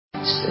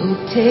So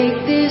take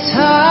this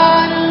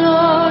heart,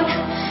 Lord,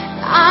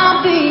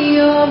 I'll be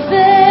your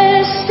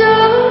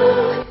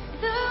vessel.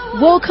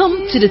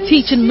 Welcome to the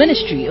teaching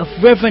ministry of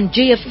Reverend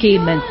J.F.K.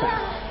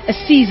 Mensah, a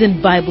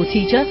seasoned Bible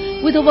teacher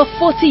with over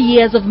 40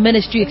 years of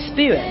ministry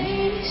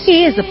experience.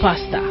 He is a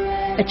pastor,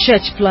 a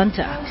church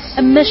planter,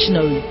 a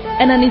missionary,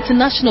 and an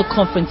international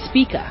conference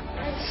speaker.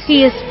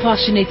 He is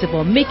passionate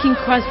about making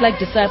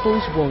Christ-like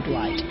disciples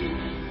worldwide.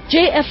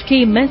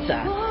 J.F.K.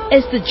 Mensah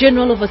is the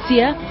General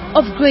Overseer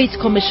of Great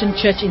Commission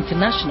Church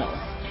International.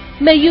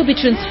 May you be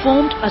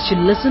transformed as you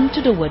listen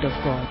to the Word of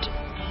God.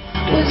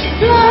 Was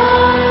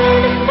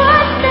blind,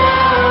 but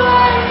now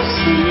I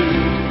see.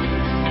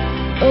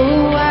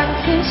 Oh, I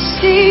can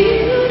see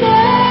you now.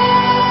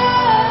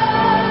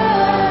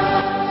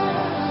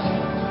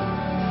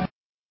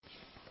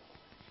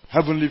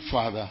 Heavenly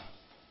Father,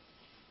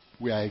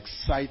 we are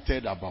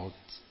excited about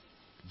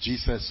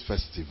Jesus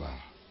Festival.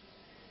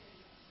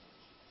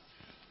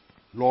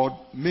 Lord,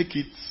 make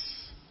it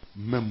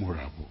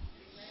memorable.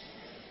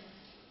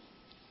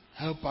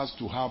 Help us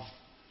to have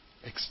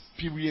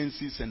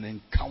experiences and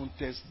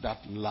encounters that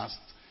last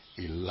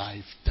a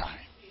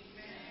lifetime.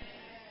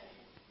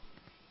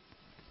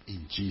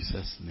 In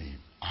Jesus' name,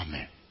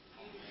 amen.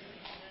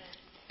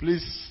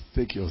 Please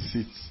take your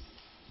seats.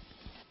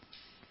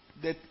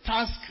 The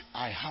task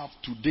I have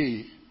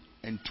today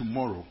and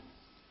tomorrow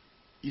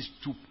is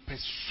to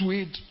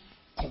persuade,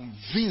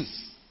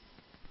 convince,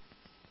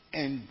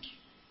 and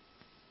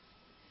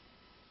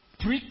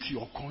prick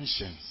your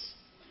conscience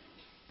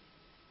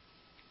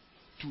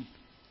to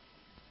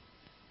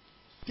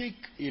take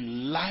a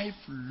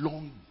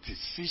lifelong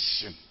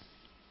decision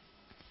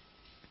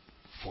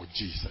for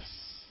Jesus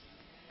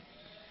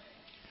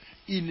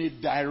in a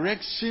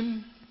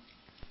direction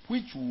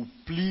which will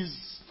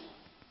please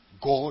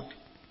God,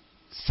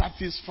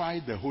 satisfy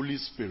the Holy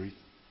Spirit,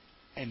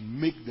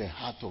 and make the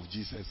heart of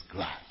Jesus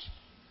glad.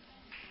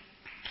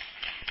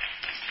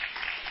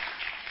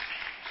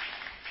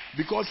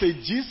 Because a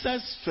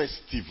Jesus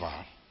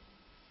festival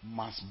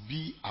must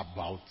be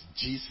about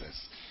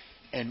Jesus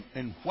and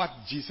what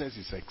Jesus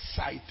is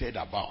excited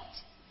about.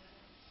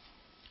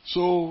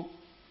 So,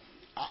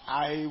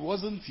 I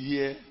wasn't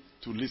here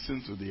to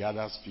listen to the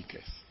other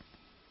speakers.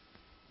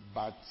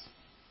 But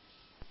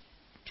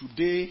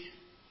today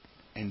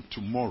and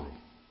tomorrow,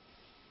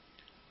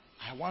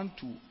 I want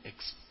to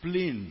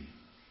explain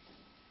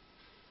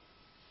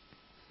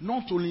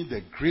not only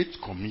the Great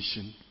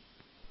Commission,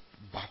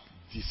 but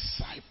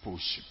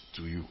discipleship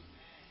to you.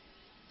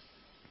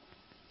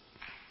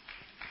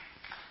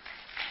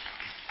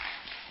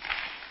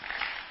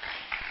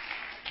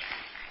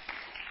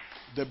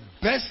 The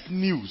best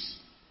news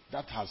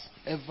that has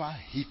ever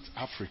hit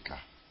Africa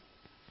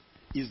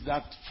is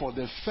that for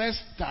the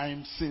first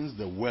time since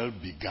the world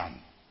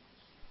began,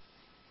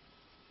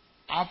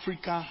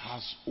 Africa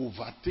has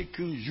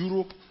overtaken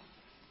Europe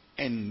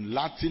and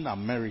Latin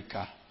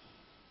America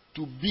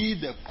to be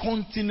the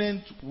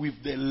continent with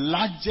the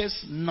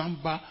largest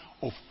number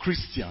of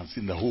Christians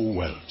in the whole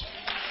world.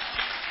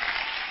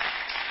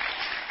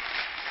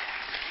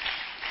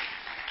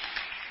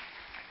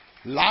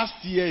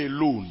 Last year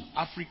alone,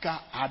 Africa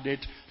added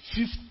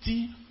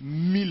 50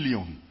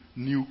 million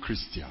new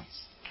Christians.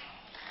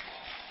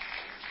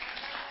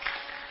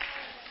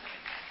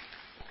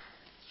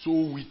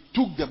 So we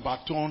took the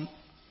baton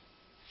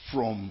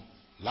from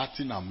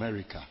Latin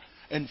America,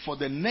 and for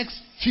the next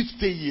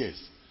 50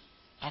 years,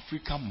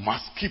 Africa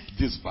must keep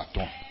this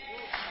baton.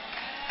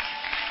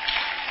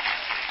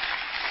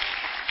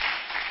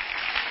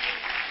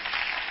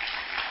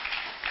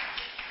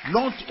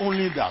 Not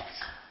only that,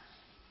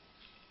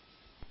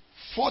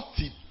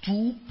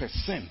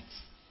 42%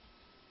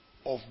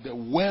 of the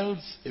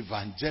world's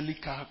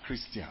evangelical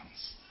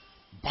Christians,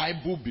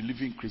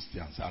 Bible-believing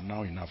Christians, are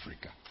now in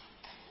Africa.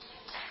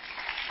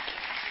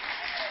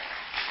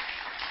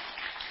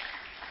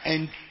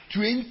 And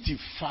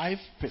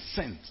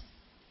 25%,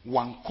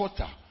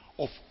 1/4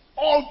 of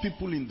all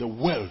people in the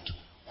world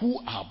who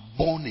are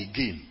born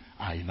again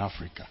are in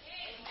Africa.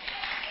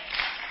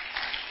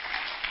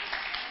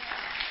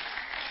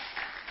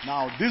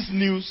 Now, this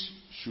news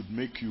should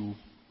make you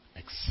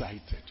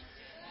excited.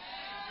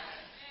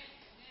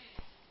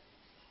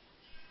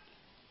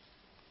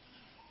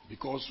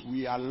 Because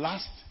we are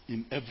last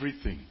in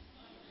everything,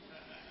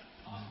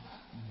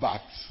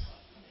 but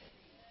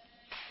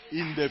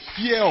in the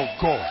fear of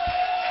God,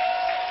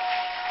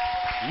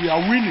 we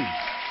are winning.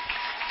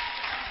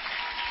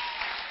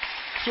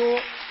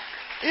 So,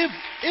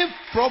 if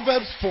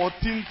Proverbs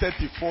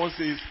 14:34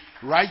 says,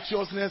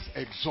 righteousness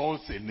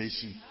exalts a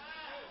nation,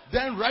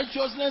 then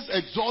righteousness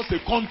exalts a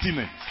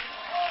continent.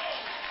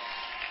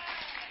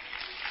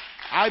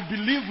 I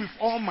believe with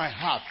all my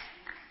heart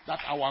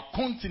that our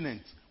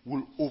continent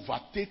will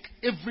overtake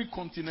every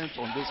continent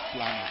on this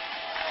planet.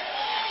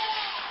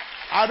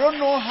 I don't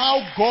know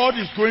how God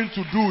is going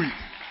to do it,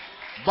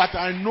 but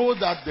I know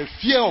that the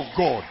fear of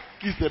God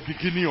is the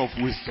beginning of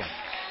wisdom.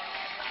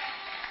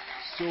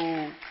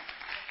 So,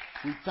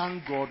 we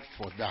thank God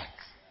for that.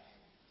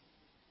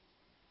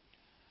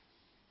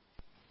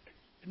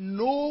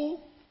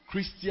 no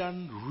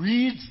Christian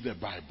reads the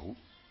Bible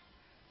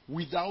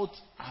without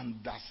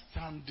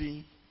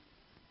understanding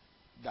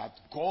that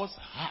God's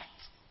heart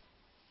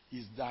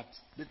is that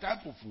the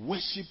type of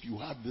worship you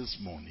had this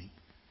morning,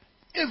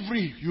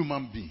 every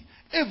human being,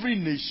 every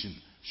nation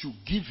should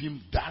give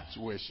him that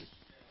worship.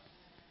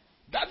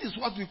 That is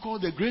what we call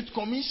the Great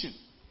Commission.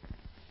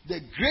 The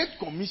Great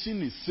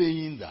Commission is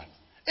saying that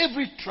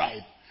every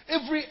tribe,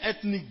 every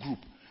ethnic group,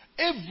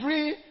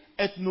 every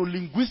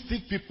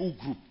ethno-linguistic people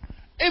group,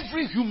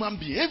 every human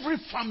being, every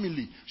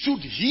family should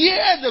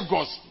hear the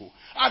gospel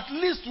at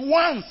least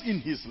once in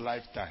his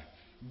lifetime.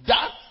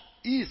 That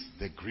is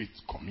the Great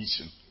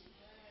Commission.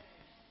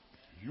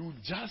 You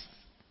just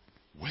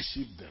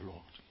worship the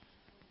Lord.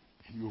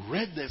 And you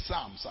read the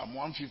Psalm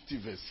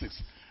 150 verse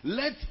 6.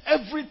 Let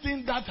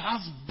everything that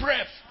has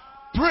breath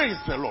praise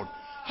the Lord.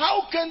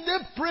 How can they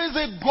praise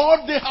a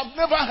God they have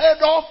never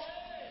heard of?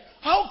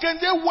 How can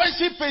they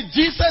worship a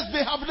Jesus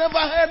they have never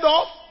heard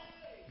of?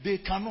 They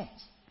cannot.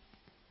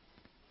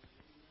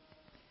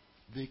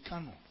 They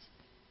cannot.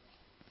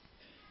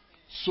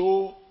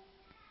 So,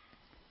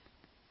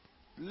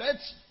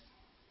 let's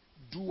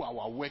do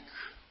our work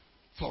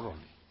thoroughly.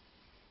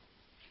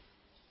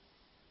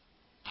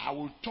 I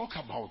will talk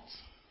about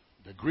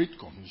the Great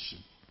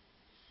Commission,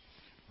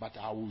 but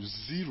I will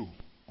zero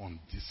on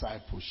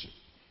discipleship.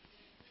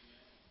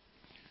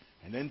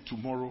 And then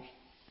tomorrow,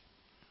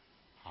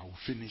 I will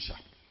finish up.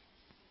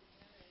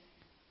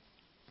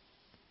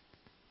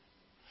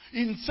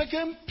 In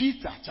 2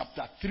 Peter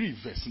chapter 3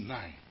 verse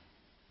 9,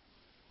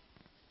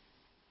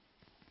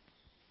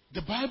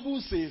 the Bible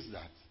says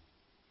that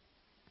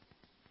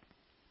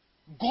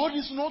God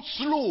is not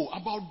slow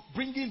about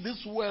bringing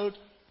this world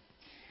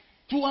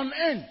to an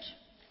end.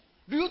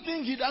 Do you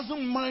think he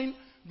doesn't mind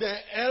the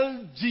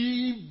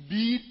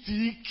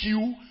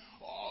LGBTQ,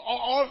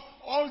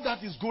 all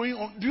that is going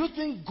on? Do you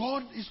think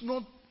God is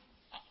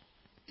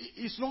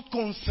not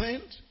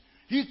concerned?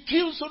 He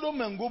killed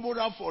Sodom and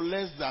Gomorrah for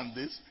less than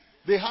this.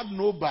 They had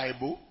no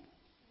Bible.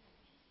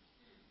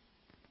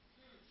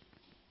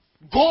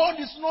 God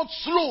is not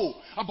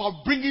slow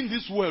about bringing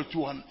this world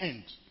to an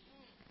end.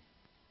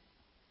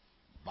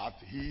 But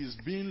he is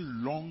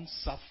being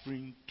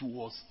long-suffering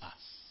towards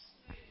us.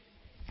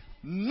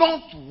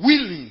 Not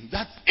willing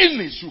that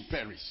any should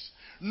perish.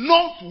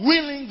 Not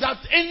willing that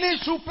any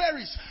should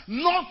perish.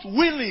 Not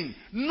willing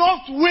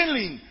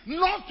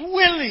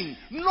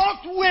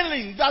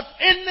that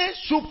any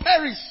should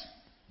perish.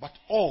 But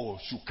all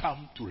should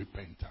come to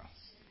repentance.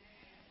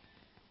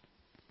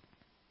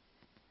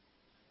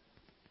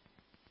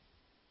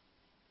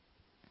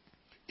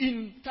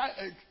 In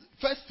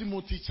 1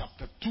 Timothy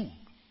chapter 2,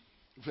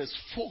 verse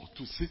 4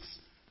 to 6,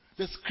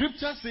 the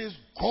scripture says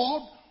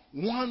God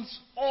wants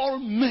all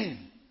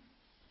men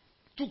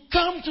to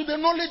come to the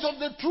knowledge of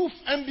the truth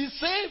and be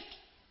saved.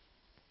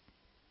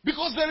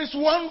 Because there is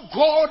one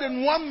God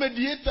and one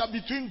mediator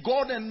between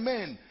God and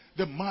men,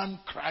 the man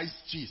Christ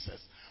Jesus,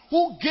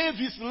 who gave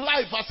his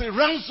life as a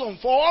ransom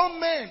for all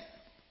men.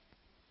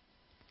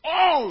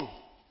 All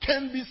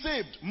can be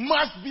saved,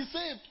 must be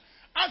saved.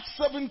 Acts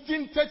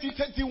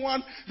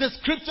 17:30-31, the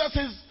scripture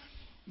says,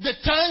 the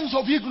times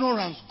of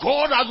ignorance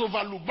God has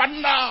overlooked. But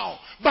now,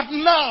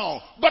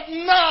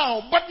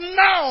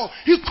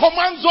 he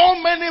commands all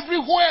men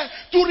everywhere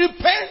to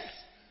repent.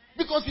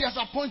 Because he has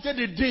appointed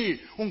a day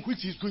on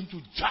which he is going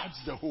to judge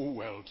the whole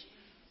world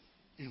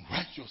in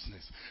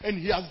righteousness. And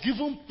he has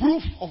given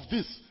proof of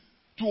this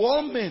to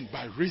all men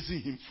by raising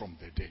him from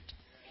the dead.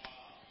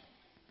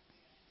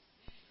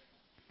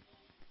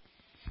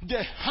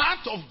 The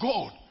heart of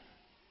God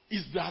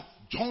is that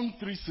John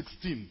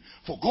 3:16,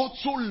 for God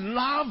so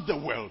loved the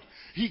world,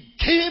 he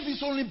gave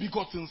his only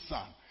begotten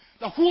Son,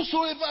 that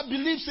whosoever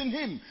believes in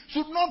him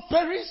should not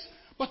perish,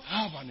 but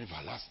have an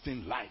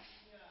everlasting life.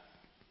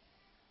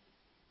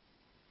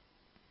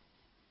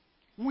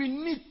 We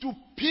need to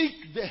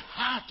pick the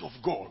heart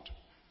of God.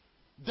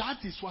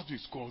 That is what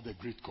is called the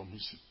Great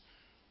Commission.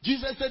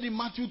 Jesus said in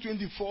Matthew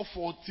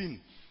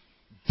 24:14,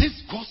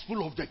 this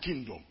gospel of the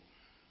kingdom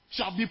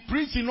shall be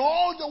preached in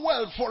all the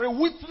world for a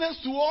witness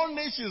to all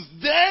nations.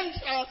 Then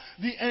shall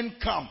the end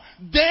come.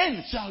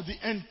 Then shall the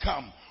end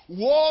come.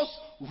 Wars,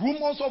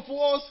 rumors of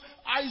wars,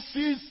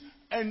 ISIS,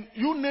 and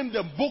you name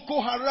them,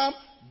 Boko Haram,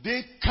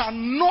 they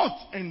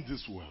cannot end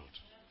this world.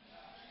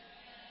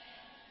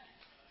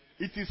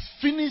 It is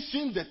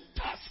finishing the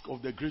task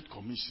of the Great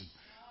Commission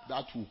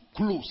that will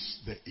close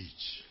the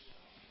age.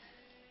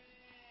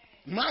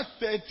 Mark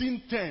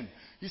 13:10,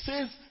 he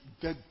says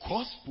the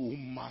gospel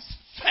must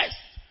first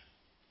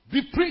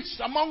be preached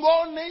among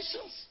all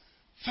nations.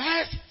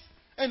 First.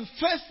 And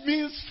first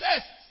means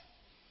first.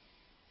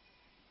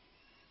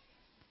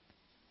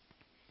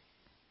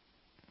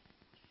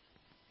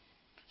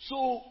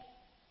 So,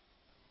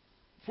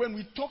 when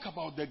we talk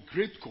about the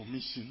Great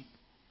Commission,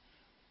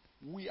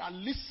 we are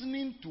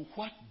listening to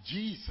what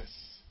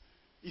Jesus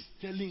is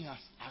telling us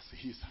as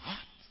his heart.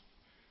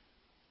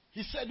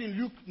 He said in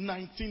Luke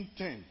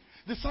 19:10,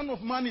 the Son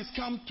of Man is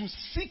come to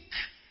seek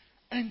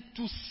and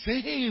to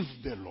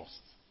save the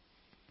lost.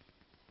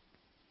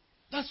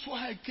 That's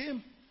why I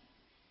came.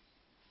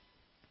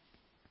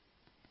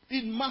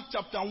 In Mark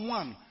chapter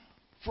 1,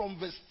 from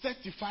verse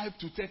 35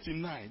 to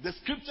 39, the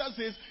scripture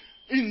says,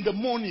 in the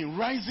morning,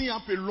 rising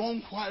up a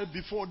long while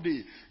before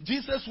day,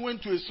 Jesus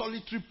went to a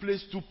solitary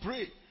place to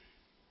pray.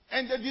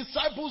 And the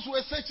disciples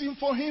were searching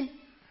for him.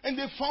 And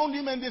they found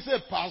him and they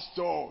said,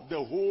 Pastor, the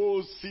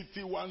whole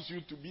city wants you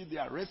to be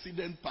their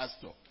resident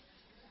pastor.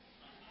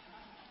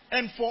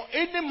 And for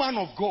any man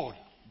of God,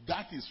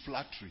 that is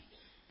flattery.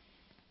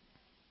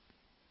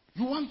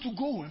 You want to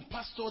go and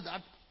pastor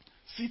that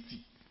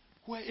city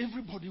where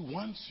everybody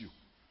wants you.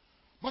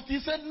 But he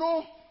said,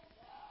 no.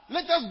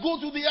 Let us go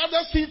to the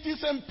other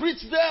cities and preach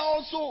there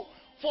also.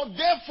 For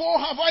therefore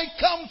have I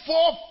come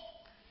forth.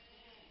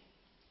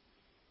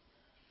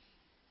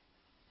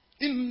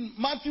 In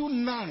Matthew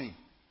 9,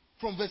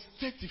 from verse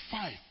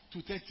 35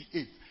 to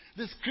 38,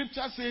 the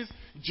scripture says,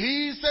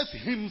 Jesus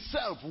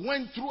himself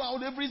went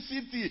throughout every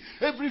city,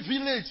 every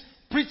village,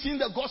 preaching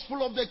the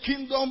gospel of the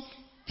kingdom,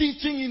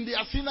 teaching in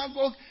their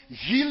synagogue,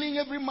 healing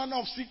every manner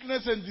of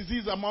sickness and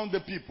disease among the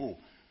people.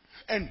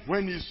 And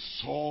when he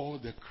saw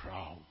the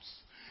crowds,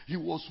 he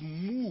was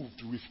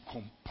moved with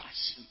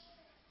compassion.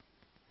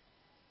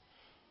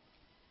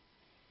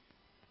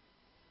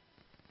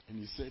 And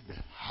he said, the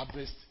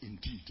harvest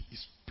indeed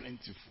is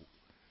plentiful,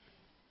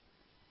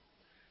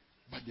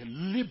 but the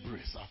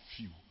laborers are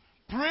few.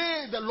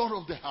 Pray the Lord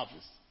of the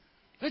harvest.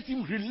 Let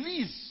him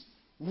release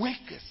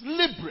workers,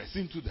 laborers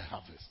into the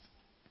harvest.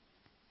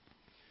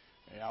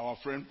 Our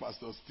friend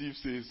Pastor Steve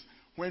says,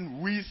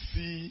 when we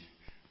see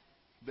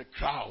the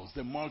crowds,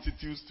 the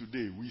multitudes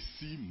today, we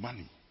see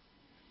money.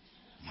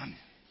 Money.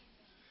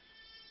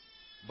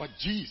 But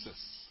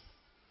Jesus,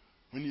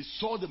 when he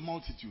saw the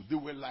multitude, they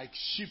were like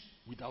sheep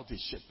without a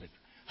shepherd,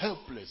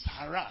 helpless,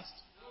 harassed.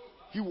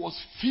 He was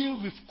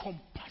filled with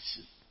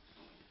compassion.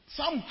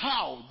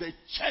 Somehow the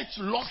church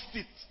lost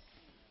it.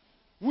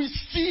 We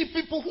see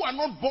people who are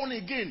not born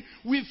again.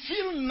 We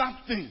feel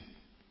nothing.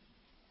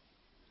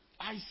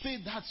 I say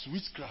that's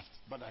witchcraft,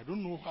 but I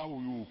don't know how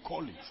you will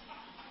call it.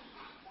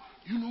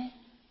 You know?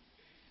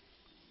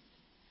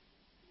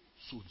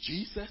 So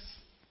Jesus,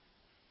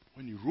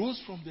 when he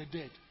rose from the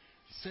dead,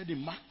 he said in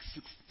Mark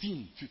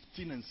 16,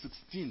 15 and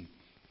 16,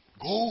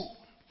 go,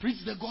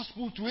 preach the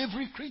gospel to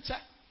every creature.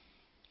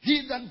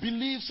 He that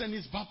believes and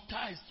is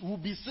baptized will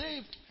be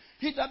saved.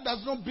 He that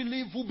does not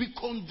believe will be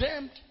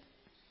condemned.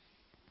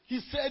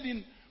 He said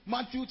in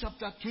Matthew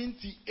chapter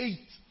 28,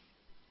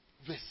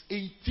 verse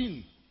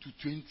 18 to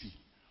 20,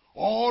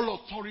 all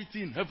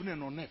authority in heaven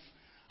and on earth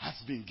has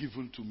been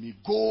given to me.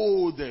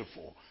 Go,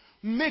 therefore,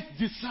 make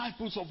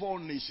disciples of all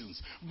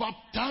nations.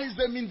 Baptize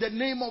them in the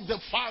name of the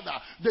Father,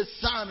 the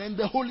Son, and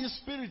the Holy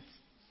Spirit.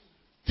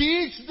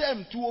 Teach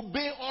them to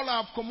obey all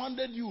I have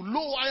commanded you.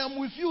 Lo, I am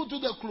with you to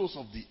the close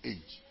of the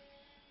age.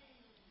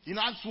 In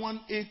Acts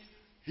 1:8,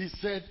 he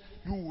said,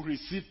 you will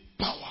receive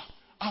power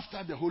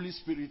after the Holy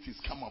Spirit is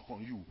come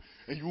upon you.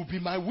 And you will be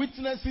my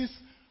witnesses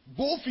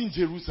both in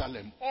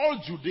Jerusalem,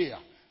 all Judea,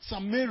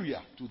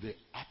 Samaria, to the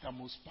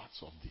uttermost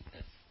parts of the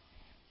earth.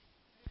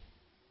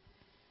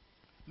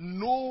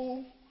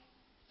 No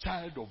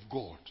child of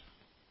God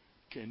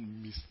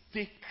can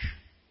mistake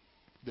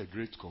the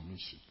Great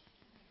Commission.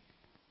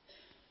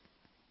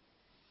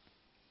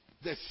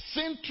 The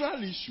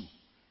central issue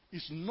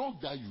is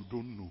not that you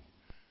don't know.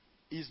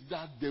 It's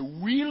that the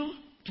will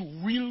to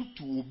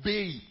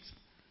obey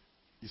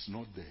it is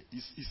not there.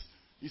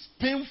 It's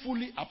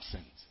painfully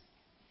absent.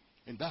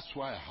 And that's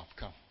why I have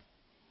come.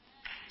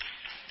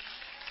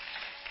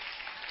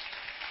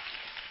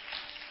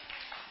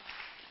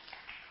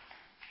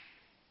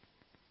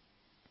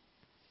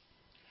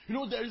 You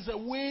know, there is a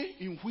way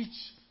in which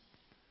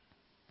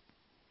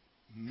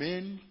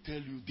men tell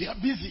you they are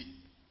busy.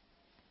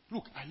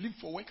 Look, I leave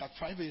for work at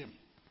 5 a.m.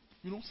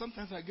 You know,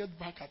 sometimes I get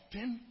back at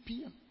 10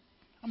 p.m.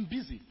 I'm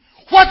busy.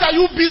 What are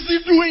you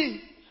busy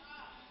doing?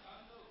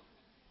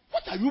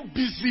 What are you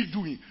busy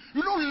doing?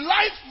 You know,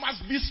 life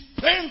must be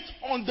spent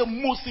on the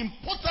most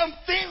important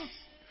things.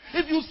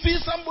 If you see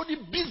somebody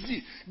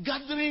busy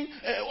gathering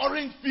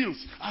orange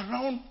peels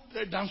around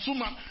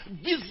Dansuma,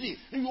 busy,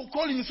 and you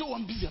call him and say, oh,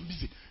 I'm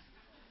busy.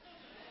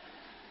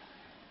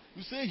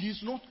 You say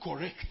he's not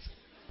correct.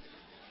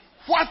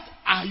 What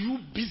are you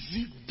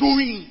busy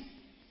doing?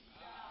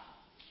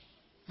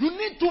 You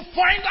need to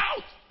find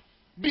out.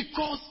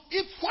 Because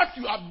if what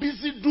you are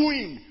busy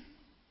doing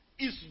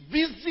is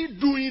busy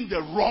doing the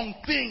wrong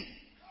thing.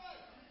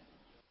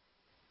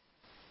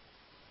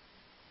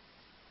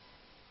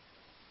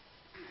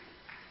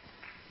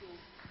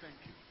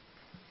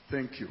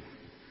 Thank you.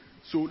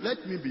 So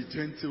let me be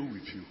gentle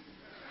with you.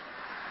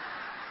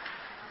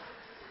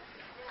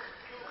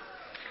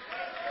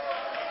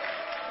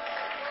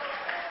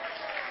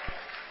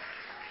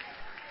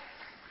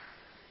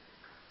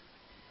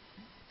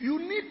 You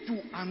need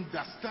to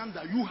understand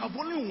that you have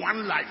only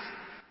one life.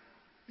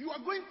 You are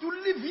going to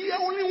live here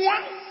only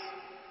once.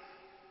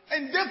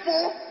 And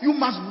therefore, you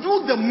must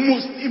do the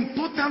most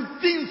important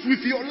things with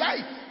your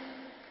life.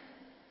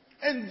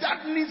 And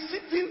that means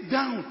sitting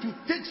down to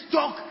take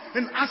stock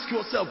and ask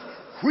yourself,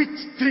 which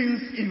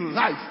things in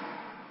life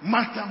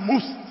matter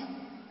most.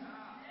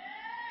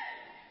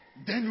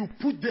 Then you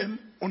put them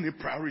on a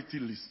priority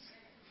list.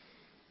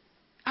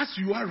 As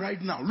you are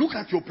right now, look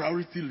at your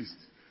priority list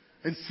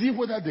and see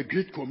whether the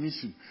Great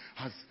Commission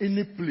has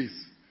any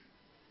place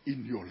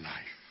in your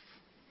life.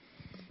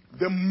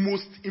 The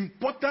most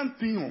important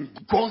thing on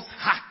God's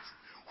heart,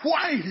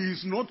 why he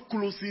is not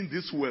closing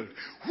this world,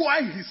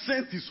 why he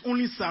sent his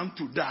only son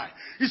to die,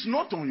 is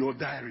not on your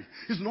diary.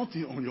 It's not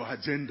on your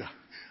agenda.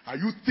 Are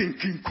you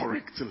thinking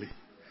correctly?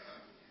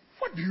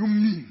 What do you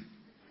mean?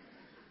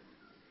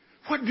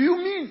 What do you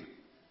mean?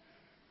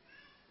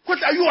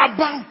 What are you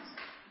about?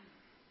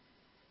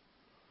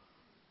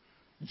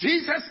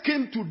 Jesus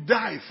came to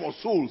die for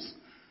souls.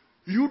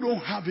 You don't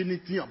have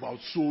anything about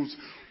souls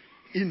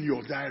in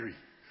your diary,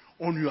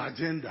 on your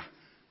agenda,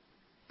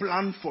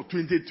 plan for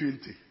 2020.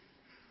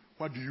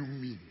 What do you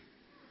mean?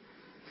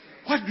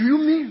 What do you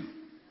mean?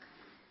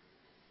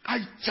 I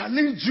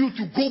challenge you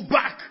to go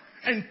back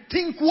and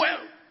think well.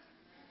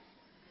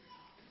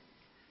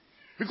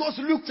 Because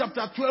Luke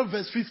chapter 12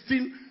 verse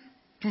 15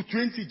 to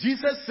 20,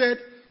 Jesus said,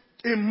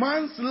 a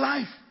man's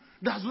life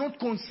does not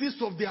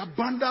consist of the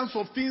abundance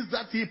of things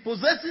that he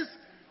possesses.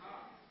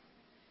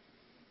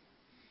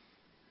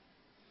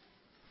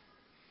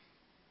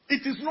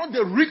 It is not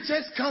the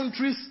richest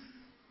countries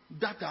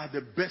that are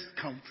the best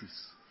countries.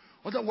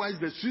 Otherwise,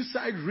 the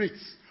suicide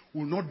rates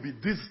will not be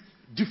this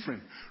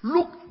different.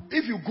 Look,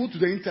 if you go to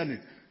the internet,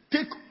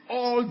 take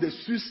all the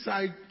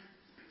suicide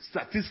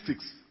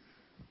statistics.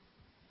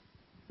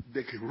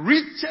 The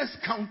richest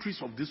countries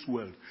of this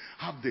world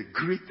have the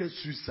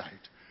greatest suicide.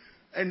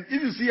 And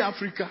if you see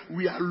Africa,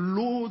 we are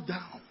low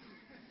down.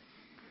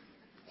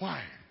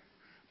 Why?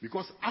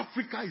 Because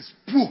Africa is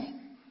poor,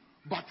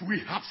 but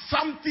we have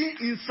something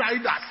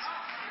inside us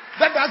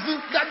that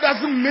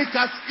doesn't make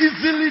us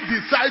easily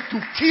decide to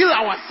kill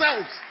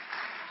ourselves.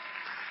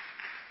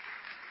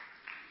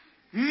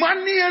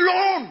 Money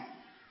alone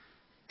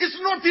is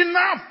not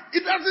enough.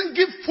 It doesn't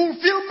give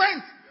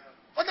fulfillment.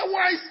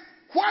 Otherwise,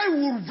 why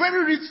will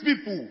very rich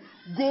people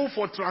go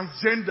for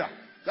transgender?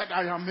 That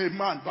I am a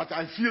man, but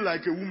I feel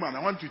like a woman.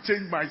 I want to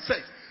change my sex.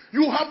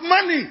 You have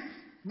money,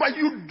 but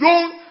you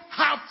don't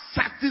have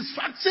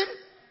satisfaction.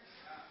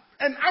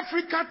 And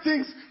Africa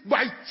thinks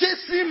by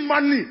chasing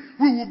money,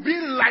 we will be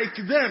like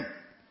them.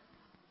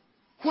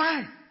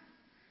 Why?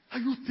 Are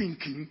you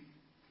thinking?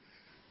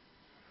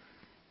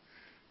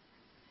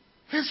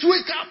 Let's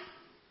wake up.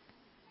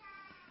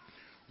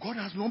 God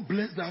has not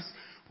blessed us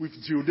with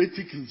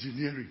geodetic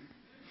engineering.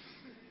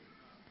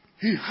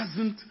 He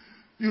hasn't,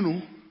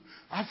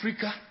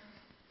 Africa,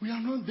 we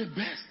are not the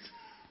best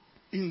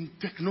in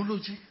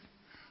technology.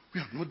 We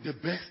are not the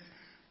best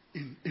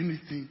in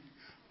anything.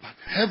 But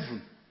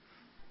heaven,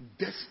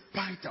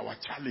 despite our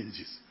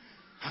challenges,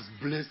 has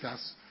blessed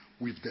us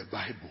with the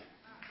Bible.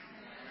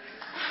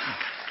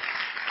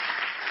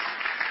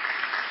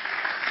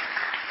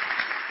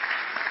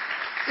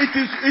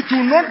 It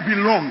will not be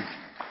long.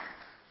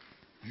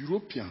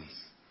 Europeans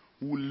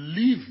will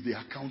leave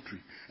their country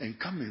and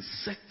come and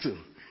settle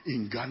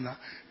in Ghana,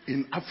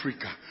 in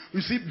Africa.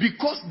 You see,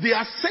 because they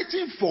are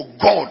searching for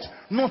God,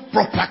 not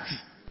property.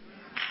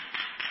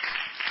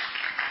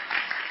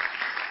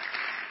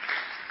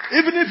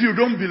 Even if you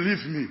don't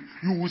believe me,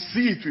 you will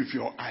see it with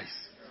your eyes.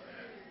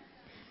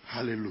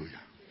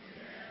 Hallelujah.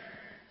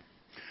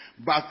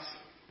 But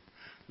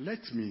let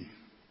me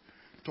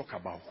talk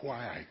about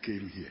why I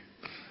came here.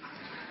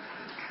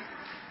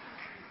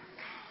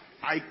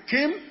 I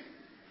came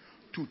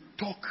to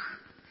talk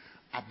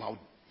about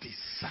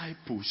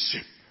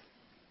discipleship.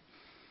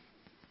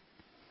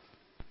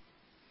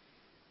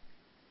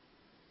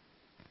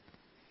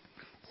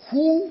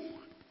 Who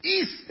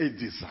is a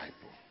disciple?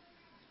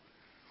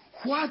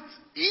 What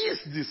is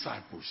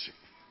discipleship?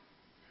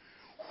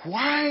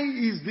 Why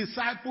is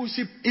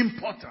discipleship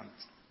important?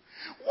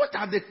 What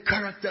are the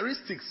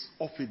characteristics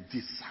of a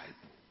disciple?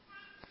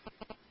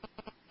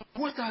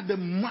 What are the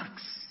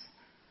marks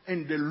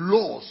and the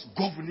laws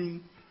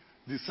governing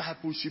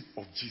discipleship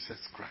of Jesus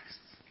Christ?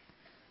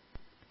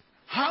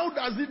 How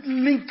does it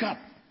link up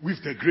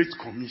with the Great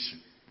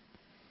Commission?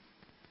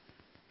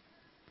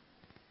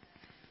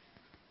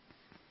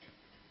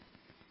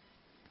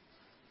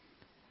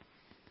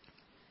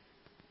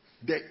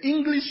 The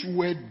English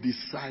word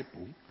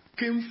disciple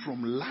came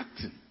from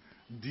Latin,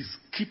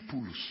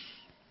 discipulus.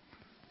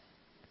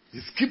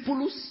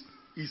 Discipulus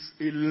is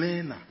a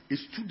learner, a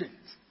student.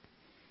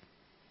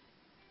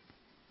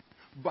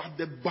 But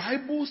the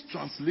Bible's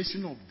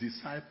translation of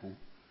disciple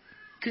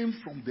came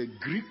from the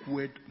Greek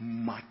word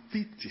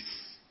mathetes,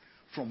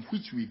 from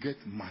which we get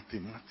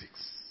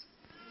mathematics.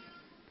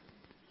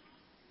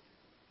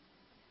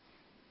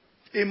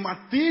 A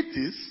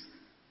mathetes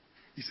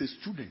is a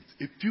student,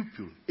 a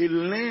pupil, a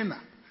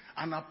learner,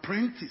 an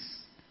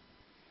apprentice.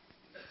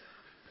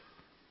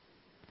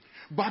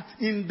 But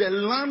in the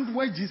land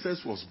where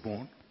Jesus was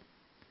born,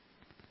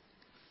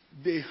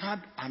 they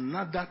had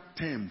another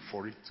term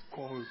for it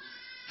called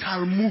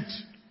Talmud.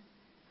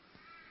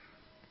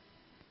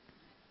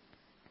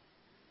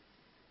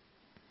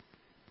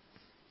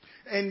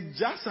 And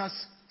just as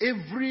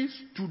every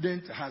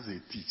student has a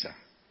teacher,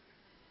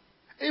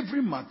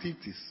 every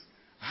mathetes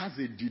has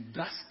a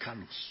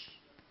didascalos.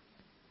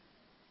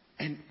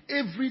 And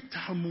every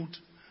Talmud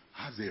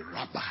has a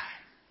rabbi.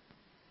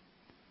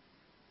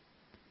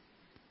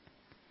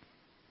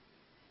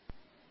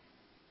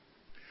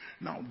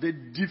 Now, the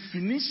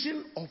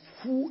definition of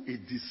who a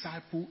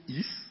disciple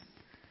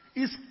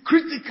is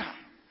critical.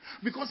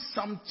 Because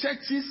some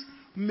churches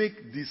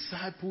make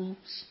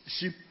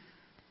discipleship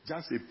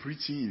just a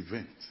preaching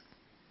event.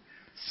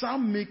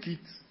 Some make it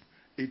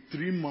a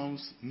 3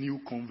 months new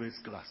converts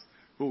class.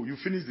 Oh, you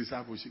finish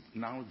discipleship,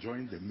 now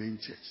join the main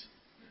church.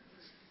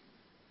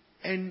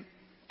 And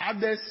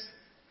others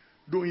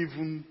don't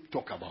even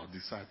talk about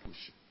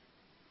discipleship.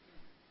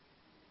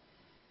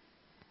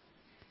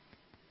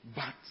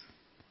 But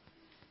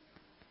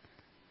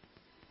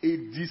a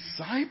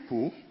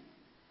disciple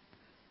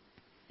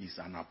is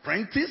an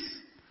apprentice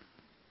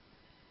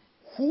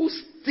who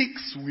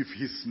sticks with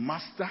his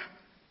master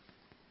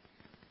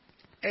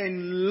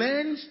and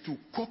learns to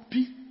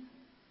copy,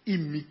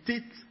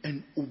 imitate,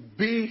 and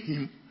obey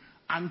him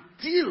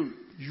until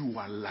you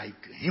are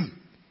like him.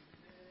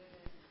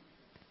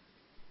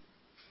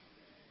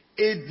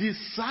 A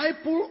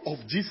disciple of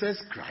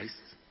Jesus Christ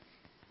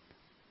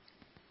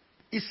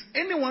is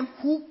anyone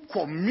who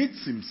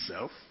commits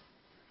himself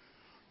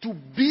to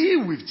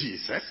be with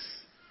Jesus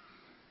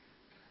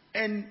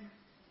and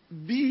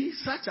be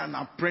such an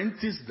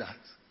apprentice that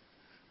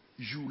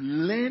you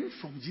learn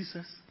from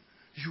Jesus,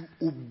 you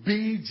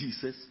obey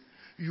Jesus,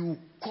 you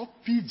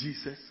copy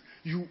Jesus,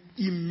 you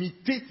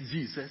imitate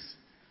Jesus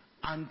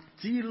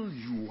until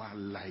you are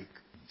like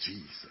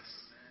Jesus.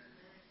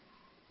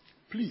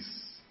 Please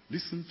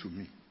listen to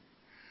me.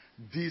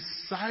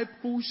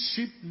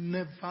 Discipleship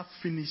never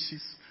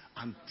finishes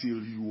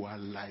until you are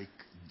like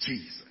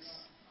Jesus.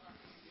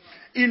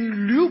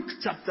 In Luke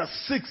chapter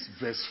 6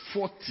 verse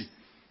 40,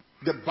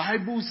 the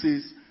Bible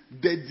says,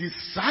 the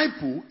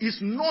disciple is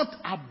not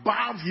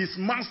above his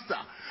master,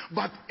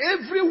 but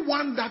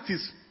everyone that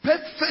is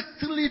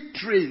perfectly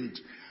trained,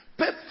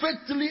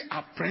 perfectly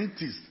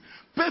apprenticed,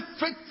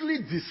 perfectly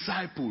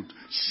discipled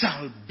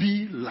shall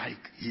be like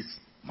his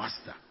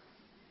master.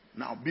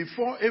 Now,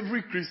 before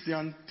every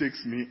Christian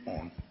takes me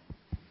on,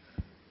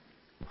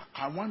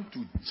 I want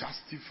to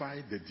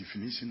justify the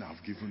definition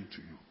I've given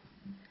to you.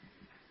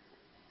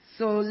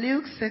 So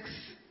Luke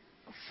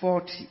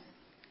 6:40.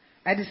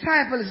 A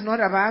disciple is not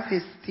above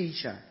his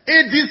teacher.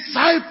 A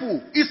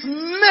disciple is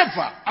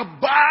never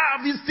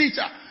above his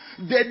teacher.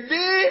 The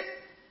day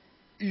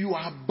you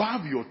are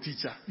above your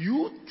teacher,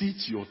 you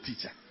teach your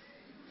teacher.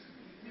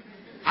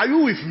 Are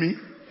you with me?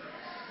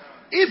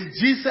 If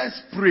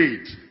Jesus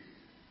prayed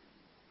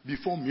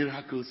before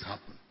miracles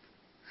happened,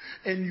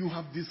 and you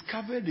have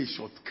discovered a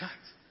shortcut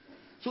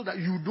so that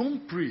you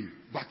don't pray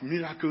but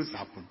miracles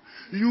happen,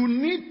 you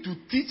need to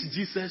teach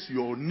Jesus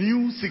your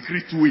new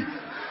secret way.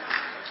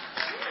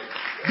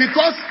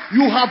 Because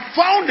you have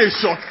found a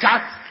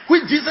shortcut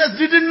which Jesus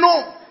didn't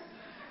know.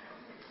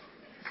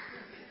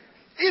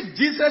 If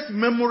Jesus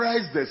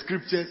memorized the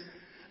scriptures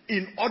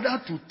in order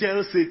to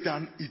tell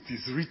Satan it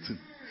is written,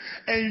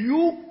 and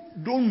you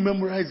don't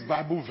memorize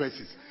Bible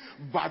verses,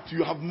 but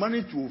you have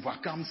managed to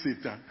overcome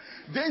Satan,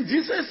 then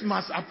Jesus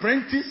must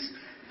apprentice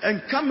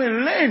and come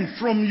and learn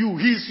from you.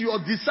 He's your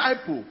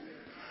disciple.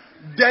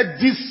 The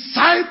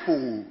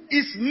disciple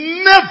is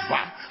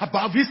never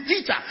above his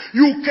teacher.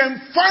 You can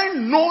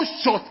find no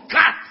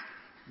shortcut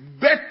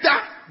better,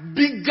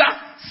 bigger,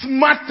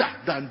 smarter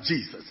than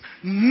Jesus.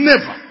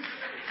 Never.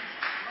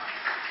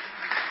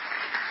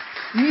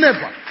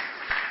 Never.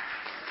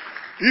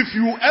 If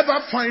you ever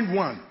find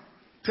one,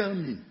 tell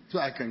me so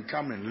I can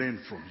come and learn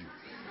from you.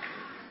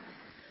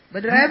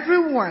 But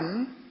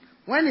everyone,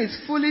 when he's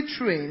fully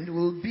trained,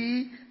 will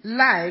be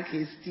like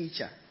his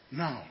teacher.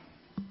 Now,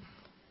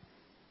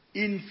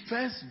 in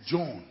 1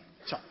 John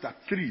chapter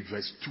 3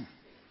 verse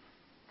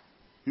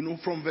 2,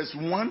 from verse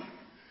 1,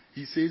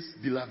 he says,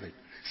 beloved,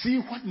 see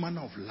what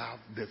manner of love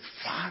the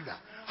Father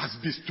has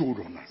bestowed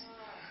on us,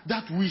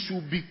 that we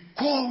should be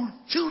called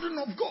children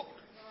of God.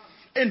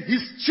 And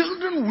his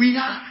children we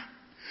are.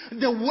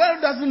 The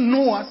world doesn't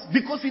know us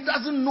because it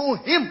doesn't know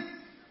him.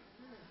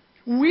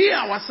 We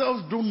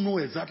ourselves don't know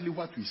exactly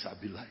what we shall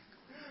be like.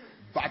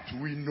 But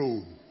we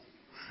know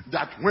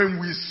that when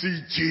we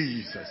see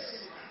Jesus,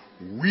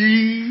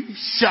 we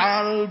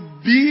shall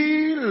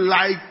be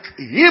like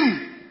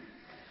him.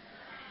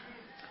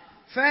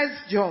 1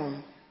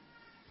 John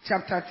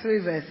chapter 3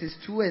 verses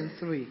 2 and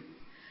 3.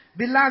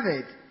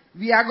 Beloved,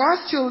 we are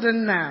God's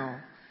children now,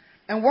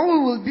 and what we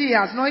will be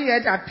has not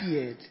yet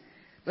appeared.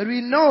 But we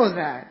know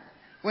that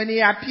when he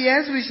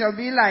appears, we shall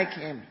be like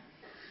him,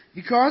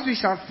 because we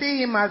shall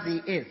see him as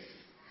he is.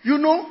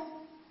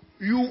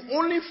 You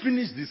only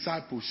finish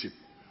discipleship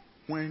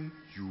when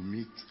you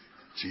meet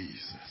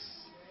Jesus.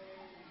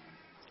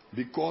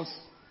 Because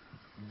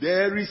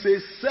there is a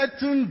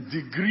certain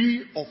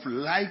degree of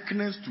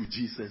likeness to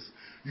Jesus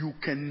you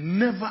can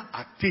never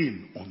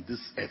attain on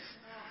this earth.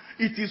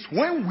 It is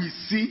when we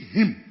see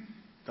him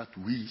that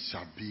we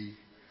shall be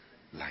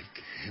like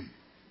him.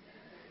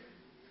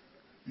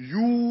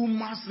 You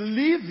must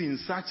live in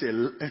such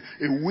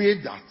a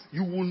way that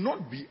you will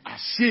not be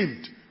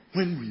ashamed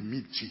when we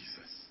meet Jesus.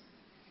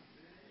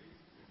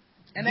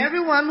 And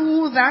everyone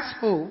who thus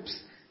hopes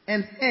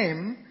in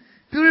him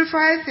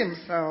purifies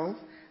himself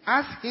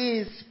as he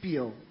is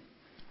pure.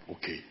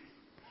 Okay.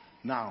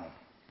 Now,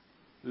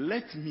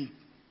 let me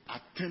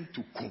attempt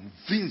to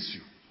convince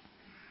you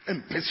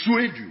and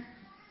persuade you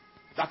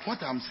that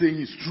what I'm saying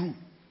is true.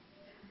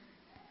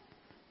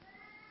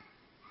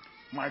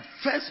 My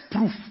first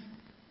proof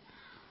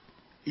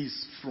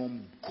is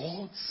from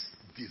God's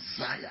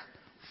desire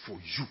for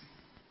you.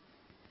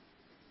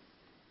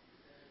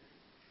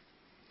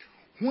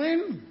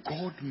 When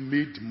God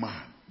made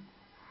man,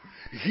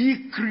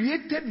 he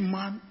created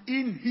man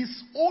in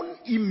his own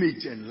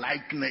image and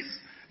likeness.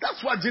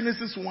 That's what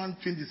Genesis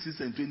 1:26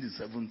 and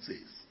 27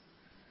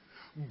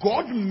 says.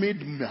 God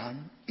made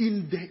man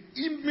in the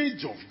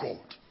image of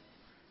God.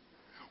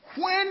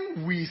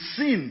 When we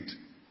sinned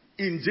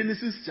in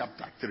Genesis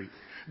chapter 3,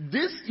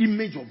 this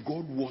image of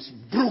God was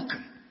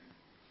broken.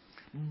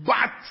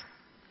 But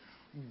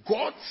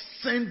God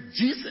sent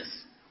Jesus,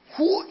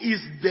 who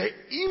is the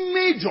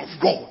image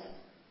of God,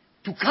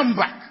 to come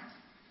back.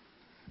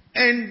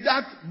 And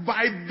that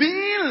by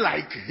being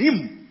like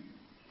him,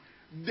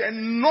 the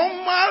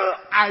normal,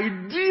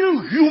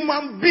 ideal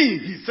human being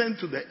he sent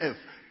to the earth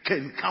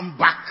can come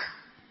back.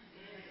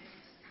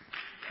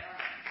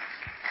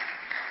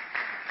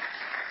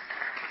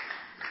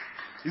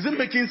 Is it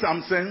making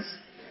some sense?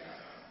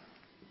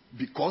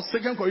 Because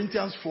 2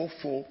 Corinthians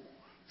 4:4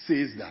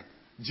 says that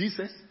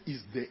Jesus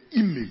is the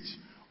image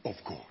of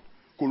God.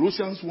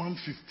 Colossians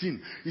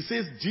 1:15, it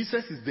says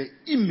Jesus is the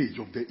image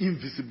of the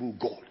invisible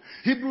God.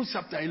 Hebrews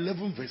chapter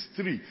 11 verse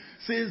 3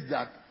 says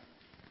that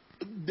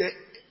the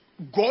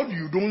God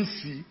you don't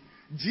see,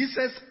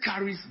 Jesus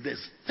carries the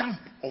stamp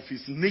of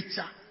his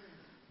nature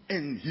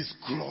and his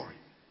glory.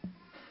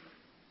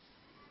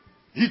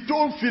 He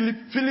told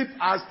Philip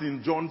asked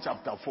in John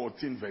chapter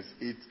 14 verse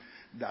 8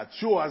 that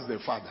show us the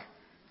Father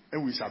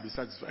and we shall be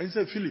satisfied. He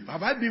said, Philip,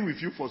 have I been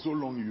with you for so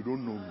long you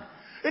don't know me?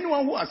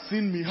 Anyone who has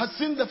seen me has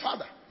seen the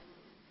Father.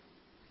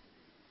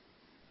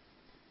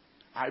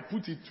 I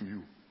put it to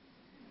you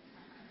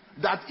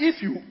that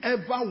if you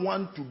ever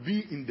want to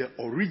be in the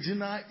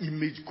original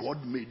image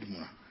God made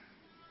man,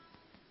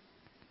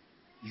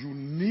 you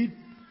need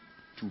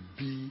to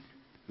be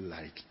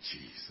like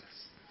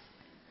Jesus.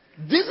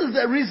 This is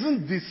the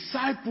reason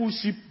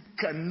discipleship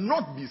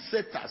cannot be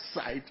set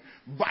aside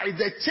by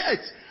the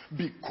church,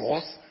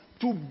 because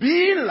to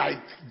be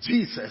like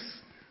Jesus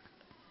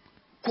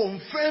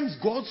confirms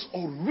God's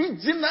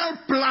original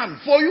plan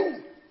for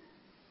you.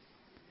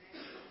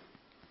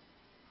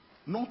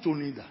 Not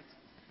only that,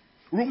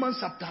 Romans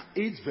chapter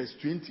 8 verse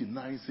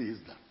 29 says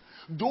that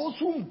those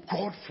whom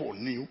God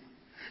foreknew,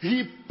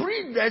 he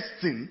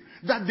predestined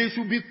that they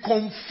should be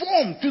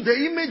conformed to the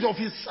image of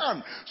his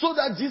son, so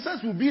that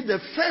Jesus will be the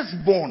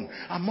firstborn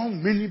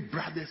among many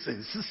brothers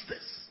and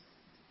sisters.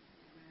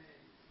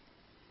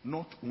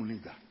 Not only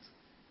that,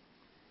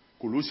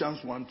 Colossians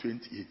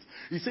 1:28,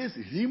 it says,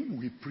 him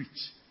we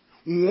preach,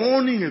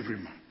 warning every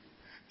man,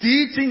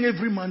 teaching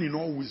every man in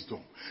all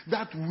wisdom,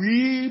 that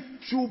we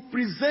should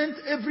present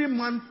every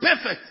man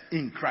perfect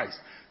in Christ.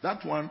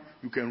 That one,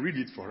 you can read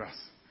it for us,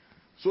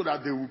 so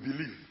that they will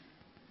believe.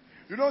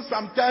 You know,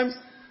 sometimes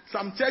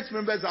some church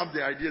members have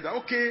the idea that,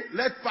 okay,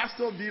 let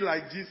pastor be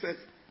like Jesus.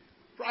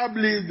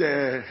 Probably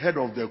the head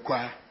of the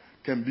choir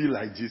can be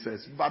like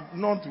Jesus, but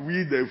not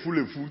we, the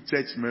full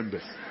church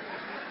members.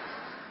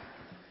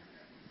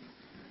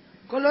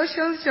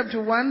 Colossians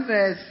chapter 1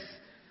 verse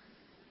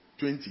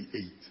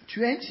 28.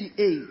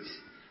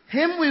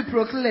 Him we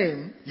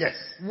proclaim. Yes.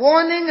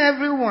 Warning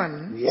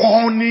everyone.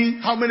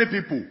 Warning how many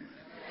people?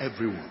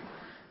 Everyone.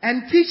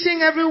 And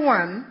teaching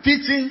everyone.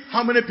 Teaching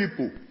how many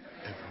people?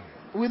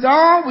 Everyone. With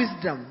all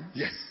wisdom.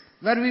 Yes.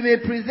 That we may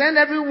present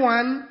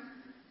everyone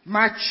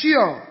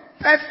mature,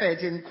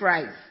 perfect in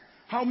Christ.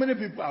 How many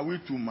people are we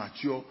to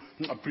mature,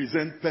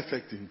 present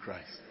perfect in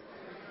Christ?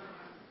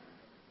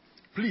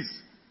 Please,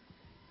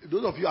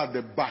 those of you at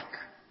the back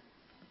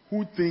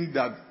who think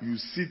that you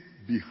sit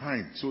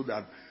behind so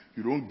that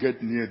you don't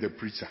get near the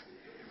preacher,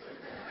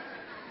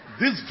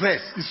 this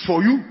verse is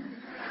for you.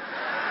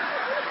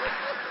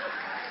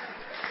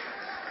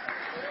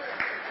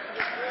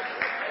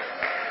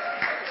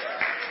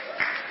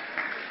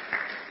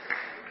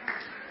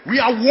 We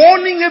are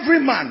warning every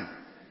man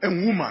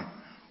and woman.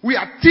 We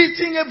are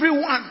teaching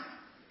everyone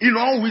in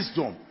all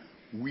wisdom.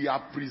 We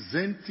are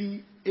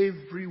presenting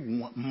every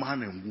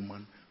man and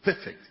woman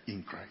perfect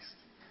in Christ.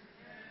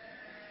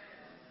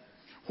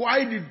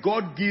 Why did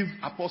God give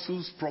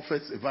apostles,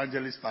 prophets,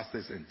 evangelists,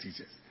 pastors, and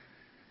teachers?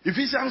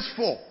 Ephesians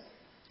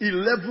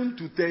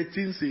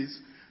 4:11-13 says,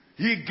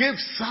 he gave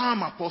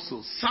some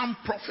apostles, some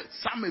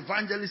prophets, some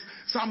evangelists,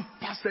 some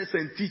pastors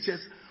and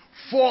teachers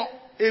for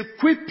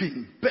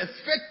equipping,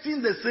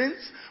 perfecting the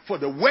saints, for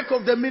the work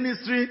of the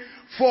ministry,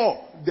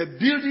 for the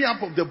building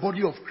up of the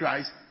body of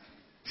Christ,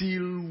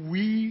 till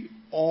we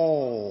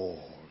all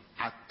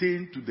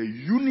attain to the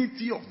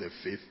unity of the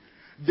faith,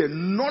 the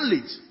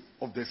knowledge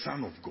of the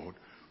Son of God,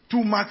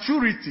 to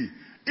maturity,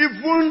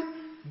 even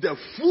the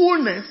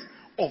fullness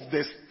of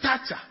the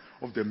stature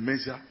of the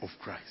measure of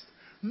Christ.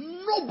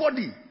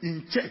 Nobody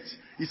in church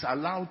is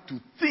allowed to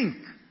think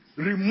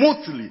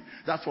remotely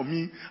that for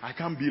me, I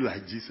can't be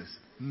like Jesus.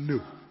 No.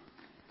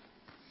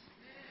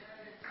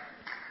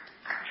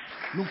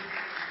 No.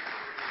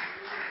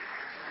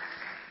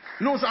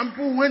 No, some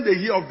people, when they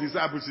hear of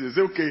discipleship, they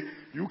say, okay,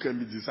 you can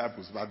be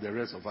disciples, but the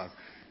rest of us,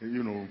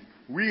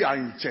 we are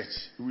in church.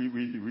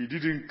 We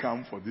didn't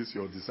come for this,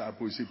 your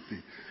discipleship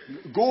thing.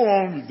 Go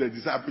on with the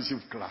discipleship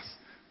class,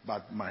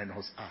 but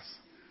minus us.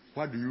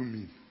 What do you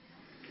mean?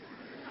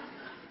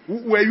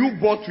 Were you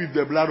bought with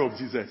the blood of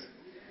Jesus?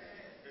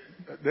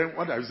 Then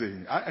what are you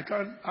saying?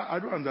 I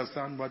don't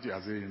understand what you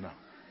are saying now.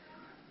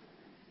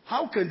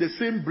 How can the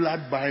same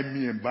blood buy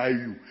me and buy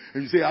you?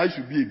 And you say, I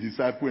should be a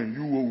disciple and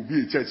you will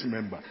be a church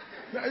member.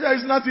 There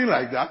is nothing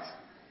like that.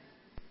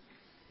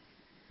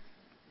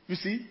 You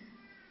see?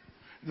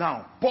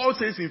 Now, Paul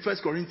says in 1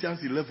 Corinthians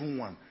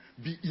 11:1,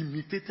 be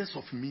imitators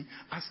of me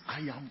as I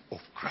am of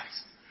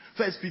Christ.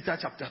 1 Peter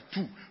chapter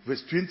 2,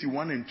 verse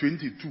 21 and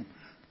 22.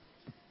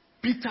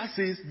 Peter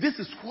says, this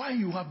is why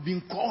you have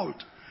been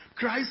called.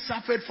 Christ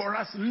suffered for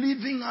us,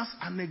 leaving us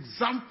an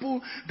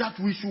example that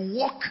we should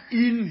walk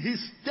in his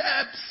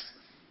steps.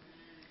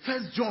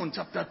 1 John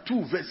chapter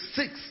 2, verse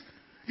 6.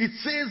 It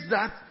says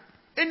that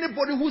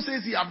anybody who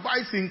says he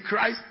abides in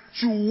Christ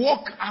should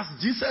walk as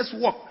Jesus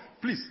walked.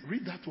 Please,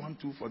 read that one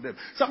too for them.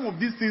 Some of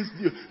these things,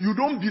 you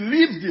don't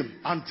believe them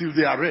until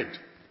they are read.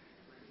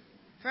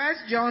 1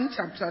 John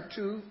chapter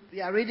 2,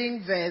 we are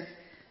reading verse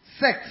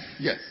 6.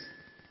 Yes.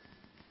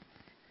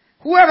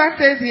 Whoever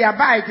says he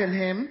abides in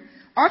him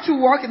ought to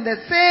walk in the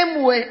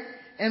same way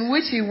in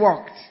which he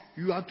walked.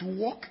 You are to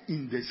walk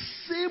in the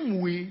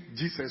same way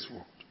Jesus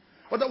walked.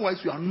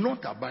 Otherwise, you are not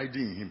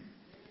abiding in him.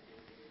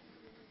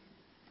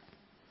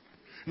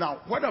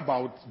 Now, what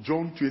about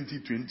John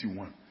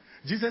 20:21?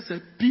 Jesus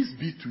said, peace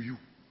be to you.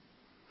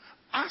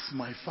 As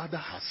my Father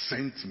has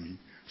sent me,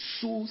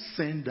 so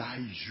send I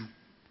you.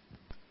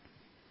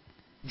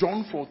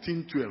 John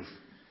 14:12.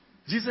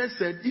 Jesus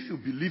said, if you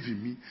believe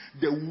in me,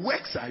 the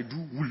works I do,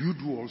 will you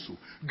do also.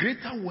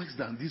 Greater works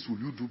than this will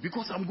you do,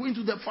 because I'm going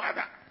to the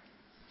Father.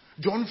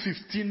 John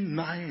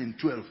 15:9 and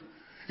 12.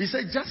 He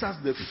said, just as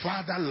the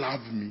Father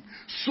loved me,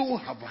 so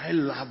have I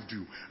loved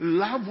you.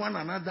 Love one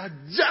another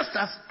just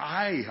as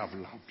I have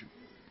loved you.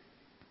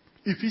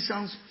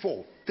 Ephesians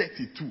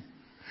 4:32.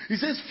 He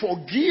says,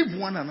 forgive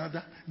one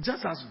another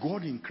just as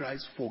God in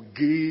Christ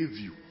forgave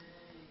you.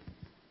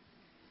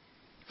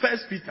 1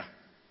 Peter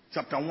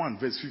chapter 1,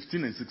 verse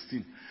 15 and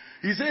 16.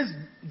 He says,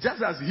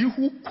 just as he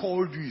who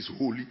called you is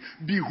holy,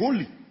 be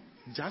holy,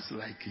 just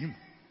like him.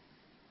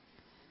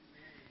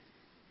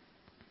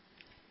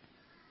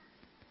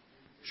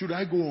 Should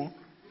I go on?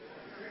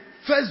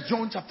 1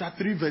 John chapter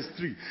 3, verse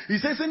 3. He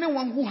says,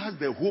 anyone who has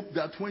the hope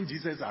that when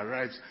Jesus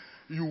arrives,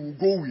 you will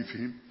go with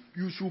him,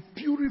 you should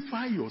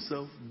purify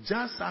yourself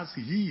just as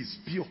he is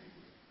pure.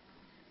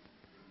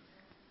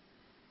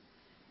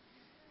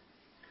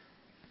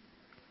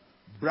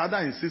 Brother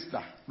and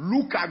sister,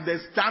 look at the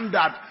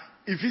standard.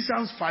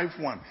 Ephesians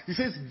 5:1. He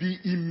says, be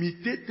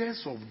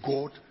imitators of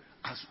God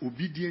as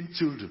obedient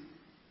children.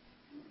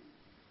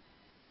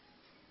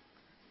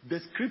 The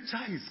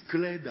scripture is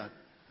clear that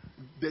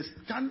the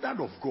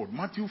standard of God,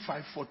 Matthew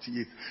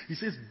 5:48, he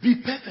says,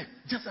 be perfect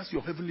just as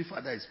your heavenly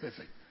Father is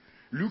perfect.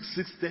 Luke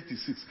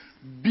 6:36,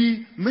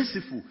 be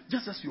merciful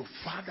just as your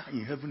Father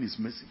in heaven is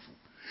merciful.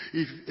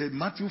 If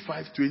Matthew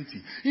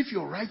 5:20, if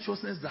your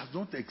righteousness does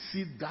not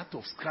exceed that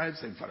of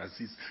scribes and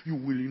Pharisees, you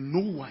will in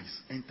no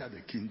wise enter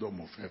the kingdom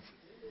of heaven.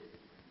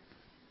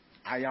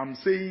 I am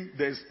saying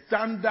the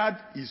standard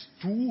is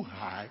too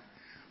high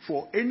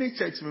for any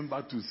church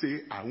member to say,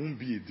 I won't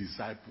be a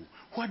disciple.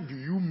 What do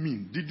you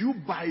mean? Did you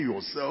buy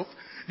yourself?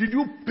 Did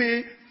you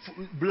pay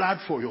blood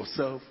for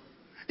yourself?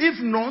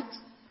 If not,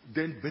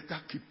 then better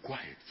keep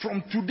quiet.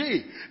 From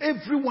today,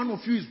 every one of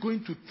you is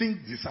going to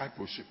think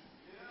discipleship.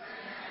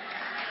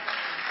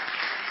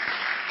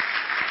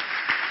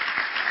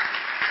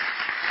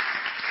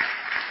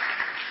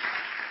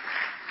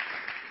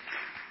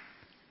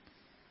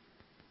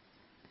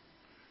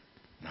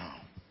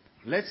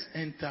 Let's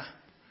enter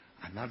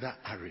another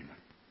arena.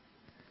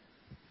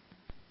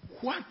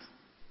 What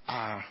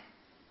are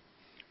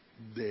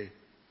the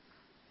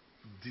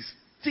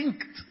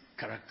distinct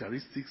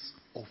characteristics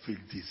of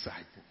a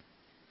disciple?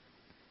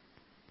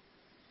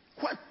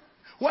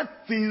 What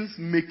things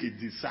make a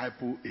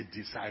disciple a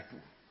disciple?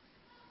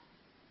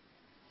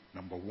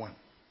 Number one,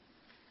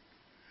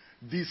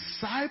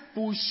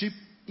 discipleship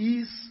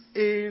is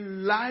a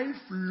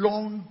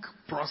lifelong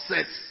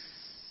process.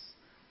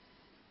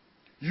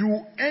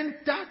 You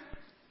enter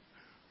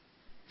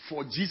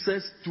for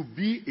Jesus to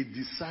be a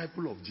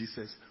disciple of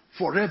Jesus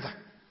forever.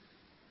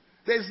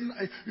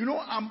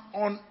 I'm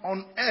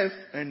on earth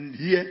and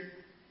here.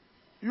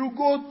 You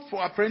go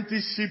for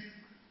apprenticeship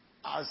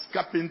as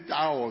carpenter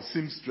or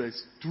seamstress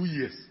 2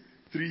 years,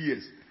 3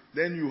 years.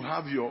 Then you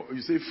have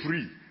you say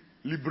free,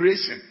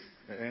 liberation.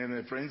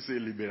 and friends say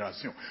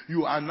liberation.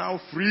 You are now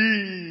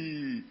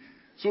free.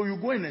 So you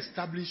go and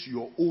establish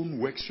your own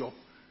workshop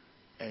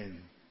and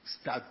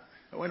start.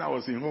 When I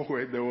was in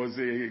Hohwe, there was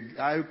a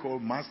guy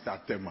called Master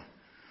Tema,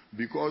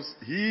 because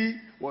he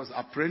was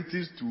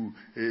apprenticed to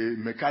a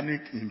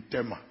mechanic in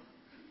Tema.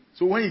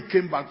 So when he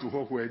came back to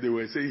Hohwe, they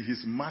were saying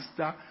his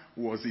master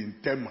was in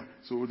Tema.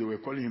 So they were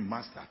calling him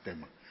Master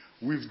Tema.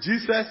 With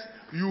Jesus,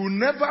 you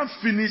never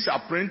finish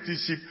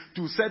apprenticeship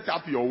to set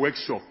up your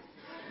workshop.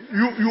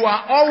 You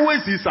are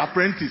always his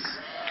apprentice.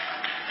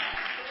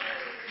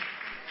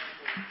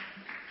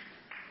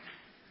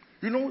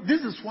 You know,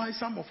 this is why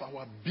some of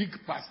our big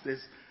pastors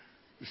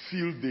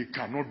feel they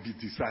cannot be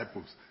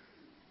disciples.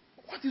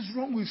 What is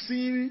wrong with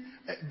seeing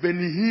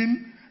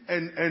Benihin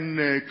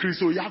and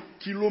Chris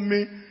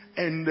Oyakhilome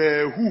and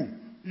who?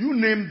 You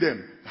name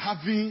them,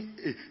 having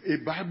a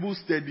Bible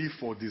study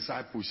for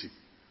discipleship.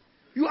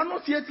 You are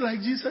not yet like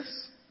Jesus.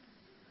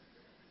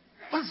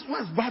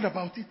 What's bad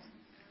about it?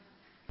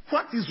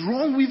 What is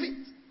wrong with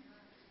it?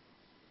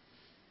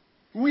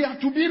 We are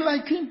to be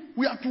like him.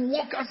 We are to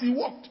walk as he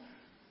walked.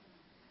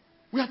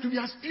 We are to be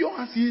as pure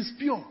as he is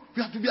pure.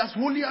 We are to be as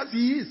holy as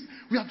he is.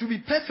 We are to be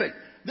perfect.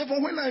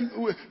 Therefore, when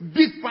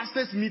big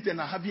pastors meet and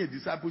are having a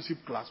discipleship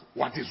class,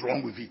 what is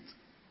wrong with it?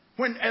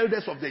 When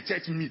elders of the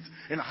church meet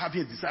and are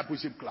having a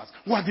discipleship class,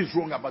 what is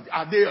wrong about it?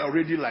 Are they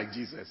already like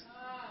Jesus?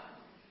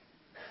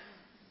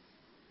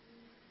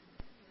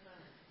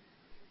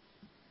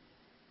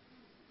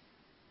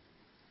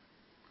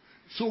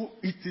 So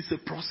it is a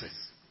process,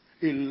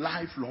 a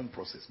lifelong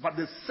process. But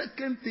the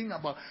second thing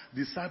about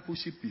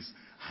discipleship is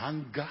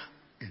hunger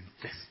and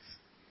thirst.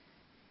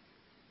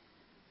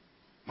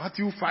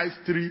 Matthew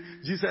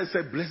 5:3, Jesus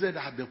said, blessed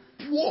are the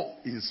poor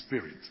in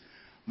spirit.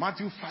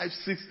 Matthew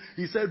 5:6,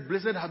 he said,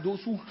 blessed are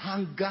those who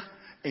hunger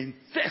and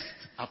thirst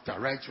after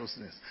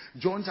righteousness.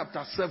 John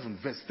chapter 7,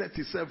 verse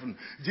 37,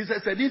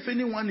 Jesus said, if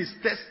anyone is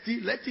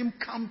thirsty, let him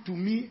come to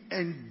me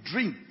and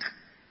drink.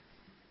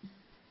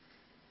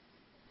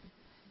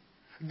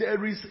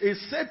 There is a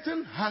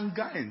certain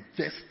hunger and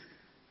thirst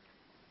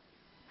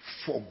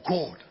for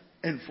God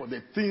and for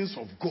the things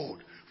of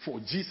God, for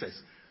Jesus.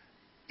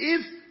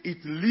 If it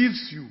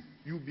leaves you,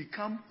 you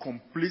become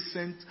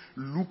complacent,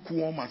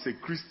 lukewarm as a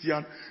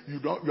Christian. You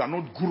are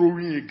not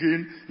growing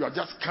again. You are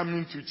just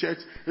coming to church.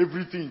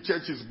 Everything in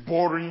church is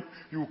boring.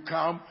 You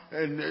come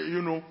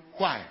and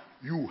why?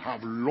 You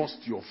have lost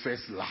your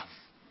first love.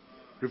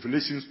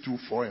 Revelations 2,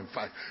 4 and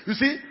 5. You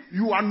see,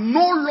 you are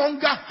no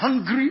longer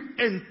hungry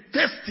and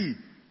thirsty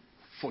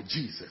for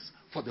Jesus,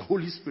 for the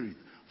Holy Spirit,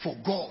 for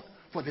God,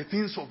 for the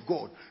things of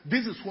God.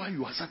 This is why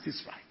you are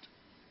satisfied.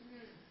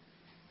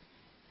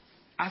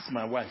 Ask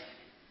my wife.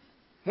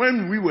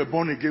 When we were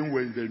born again, we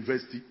were in the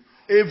university.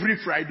 Every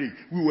Friday,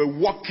 we were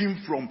walking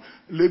from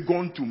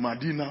Legon to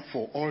Medina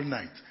for all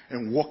night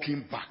and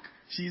walking back.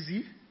 She's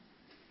here.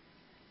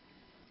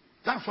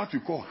 That's what we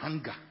call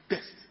hunger,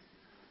 thirst.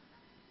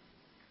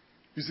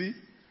 You see,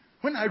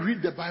 when I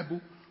read the Bible,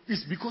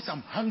 it's because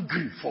I'm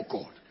hungry for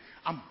God.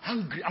 I'm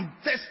hungry. I'm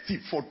thirsty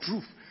for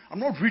truth. I'm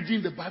not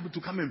reading the Bible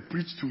to come and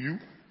preach to you.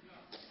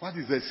 What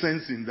is the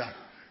sense in that?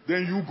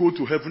 Then you go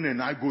to heaven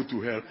and I go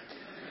to hell.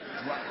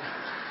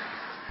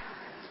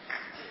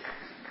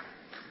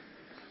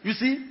 You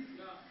see,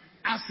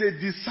 as a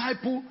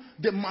disciple,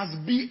 there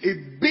must be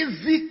a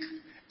basic,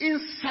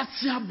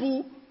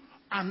 insatiable,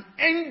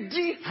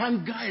 unending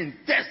hunger and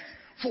thirst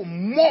for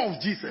more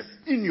of Jesus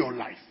in your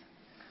life.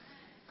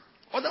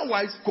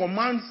 Otherwise,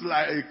 commands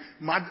like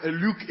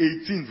Luke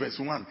 18 verse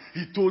 1,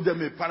 he told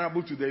them a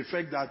parable to the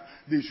effect that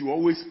they should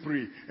always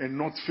pray and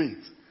not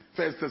faint.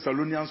 1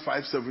 Thessalonians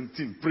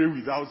 5:17, pray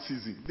without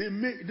ceasing.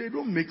 They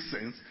don't make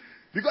sense.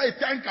 Because a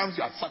time comes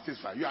you are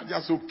satisfied. You are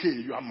just okay.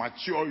 You are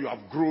mature. You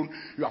have grown.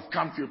 You have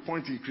come to a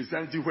point in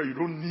Christianity where you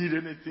don't need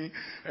anything.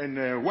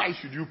 And why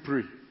should you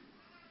pray?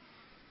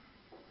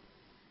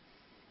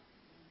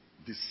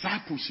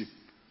 Discipleship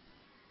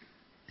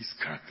is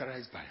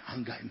characterized by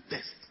hunger and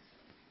thirst.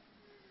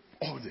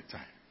 All the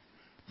time.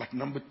 But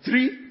number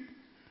 3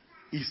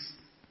 is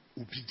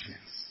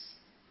obedience.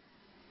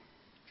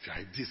 If you are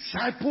a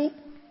disciple,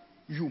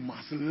 you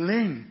must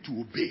learn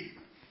to obey.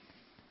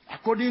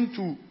 According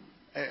to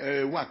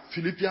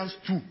Philippians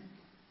 2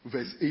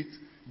 verse 8,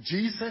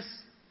 Jesus,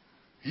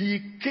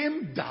 he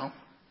came down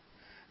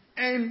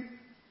and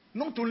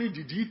not only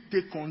did he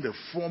take on the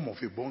form of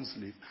a bond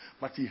slave,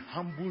 but he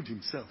humbled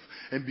himself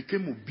and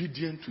became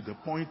obedient to the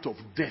point of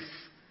death,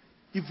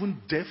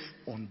 even death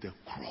on the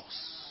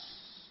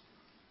cross.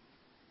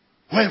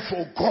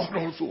 Wherefore God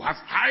also has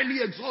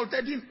highly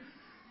exalted him.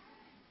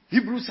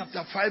 Hebrews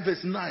chapter 5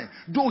 verse 9.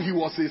 Though he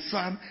was a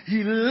son, he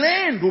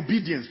learned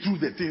obedience through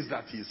the things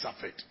that he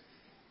suffered.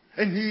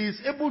 And he is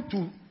able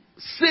to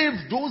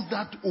save those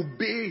that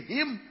obey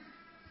him.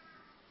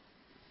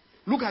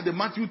 Look at the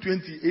Matthew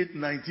 28,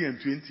 19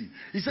 and 20.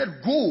 He said,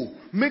 go,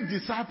 make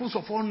disciples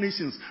of all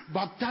nations,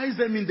 baptize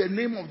them in the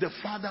name of the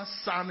Father,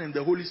 Son, and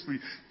the Holy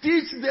Spirit.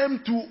 Teach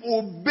them to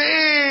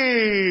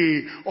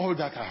obey all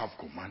that I have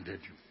commanded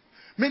you.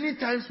 Many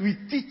times we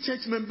teach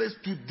church members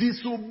to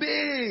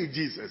disobey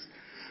Jesus.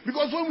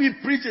 Because when we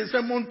preach a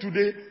sermon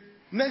today,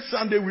 next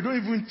Sunday we don't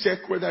even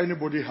check whether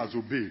anybody has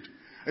obeyed.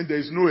 And there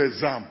is no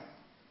exam.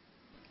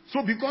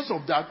 So because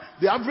of that,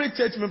 the average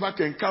church member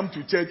can come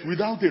to church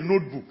without a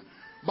notebook.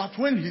 But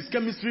when his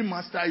chemistry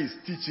master is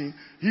teaching,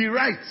 he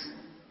writes.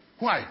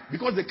 Why?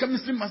 Because the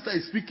chemistry master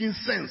is speaking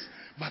sense,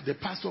 but the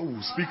pastor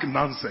will speak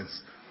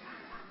nonsense.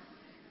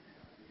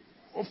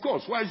 Of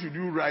course, why should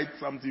you write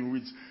something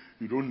which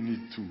you don't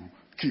need to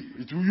keep?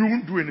 You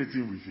won't do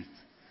anything with it.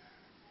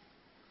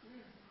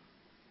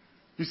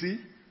 You see,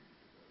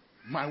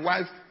 my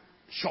wife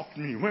shocked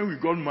me. When we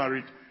got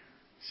married,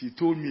 she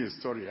told me a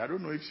story. I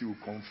don't know if she will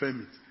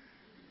confirm it.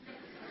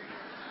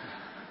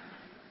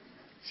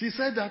 She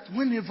said that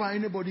whenever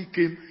anybody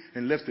came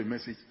and left a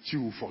message, she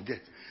will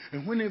forget.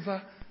 And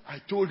whenever I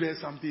told her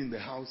something in the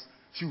house,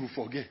 she will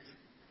forget.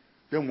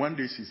 Then one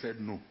day she said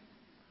no.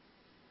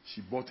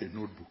 She bought a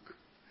notebook.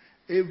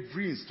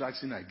 Every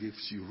instruction I gave,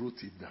 she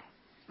wrote it down.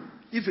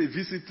 If a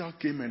visitor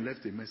came and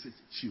left a message,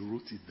 she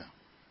wrote it down.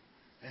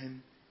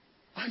 And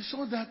I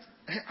saw that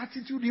her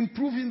attitude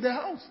improved in the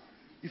house.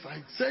 If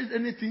I said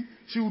anything,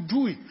 she would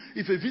do it.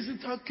 If a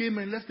visitor came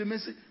and left a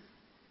message,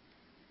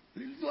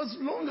 it was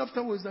long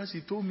afterwards that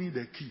she told me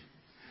the key.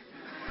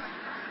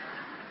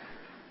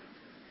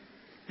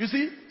 You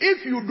see,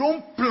 if you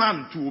don't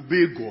plan to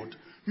obey God,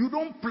 you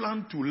don't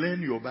plan to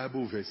learn your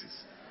Bible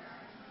verses.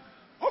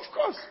 Of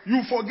course,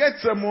 you forget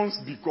sermons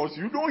because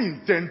you don't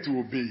intend to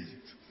obey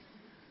it.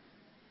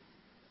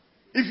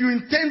 If you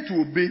intend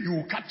to obey, you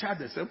will capture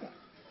the sermon.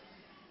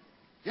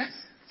 Yes,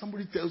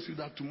 somebody tells you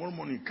that tomorrow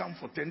morning, come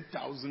for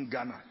 10,000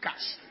 Ghana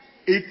cash,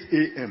 8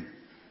 a.m.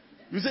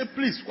 You say,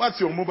 please, what's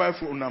your mobile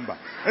phone number?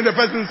 And the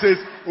person says,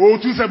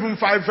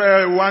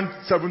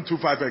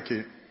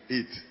 275-1725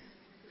 8.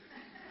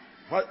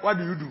 What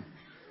do you do?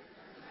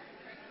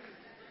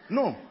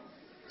 No.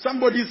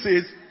 Somebody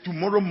says,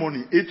 tomorrow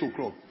morning, 8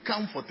 o'clock,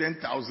 come for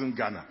 10,000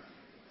 Ghana.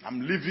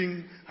 I'm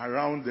living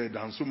around the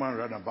Dansuman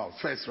roundabout,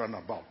 first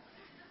roundabout.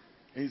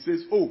 And he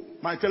says, oh,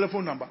 my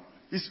telephone number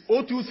is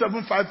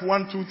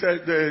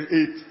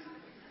 0275128.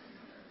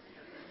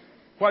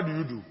 What do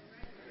you do?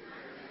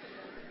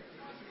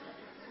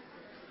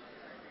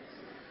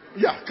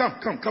 Yeah,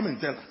 come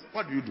and tell us.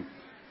 What do you do?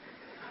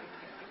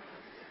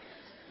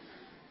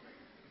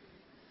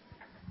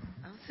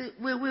 I'll say,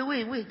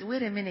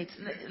 wait a minute.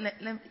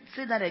 Let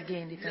say that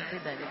again. You can say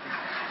that again.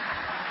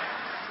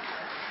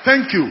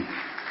 Thank you.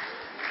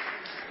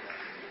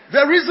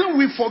 The reason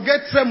we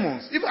forget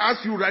sermons, if I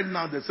ask you right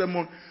now the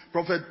sermon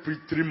prophet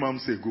preached 3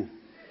 months ago.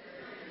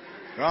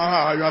 You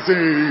are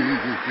saying,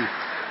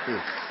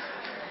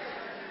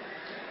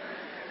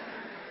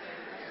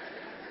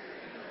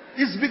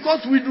 it's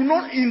because we do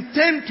not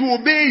intend to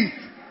obey it.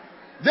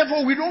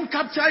 Therefore, we don't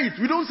capture it.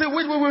 We don't say,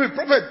 wait,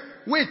 prophet,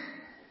 wait.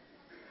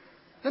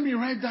 Let me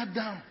write that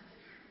down.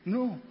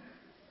 No.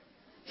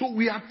 So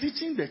we are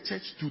teaching the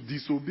church to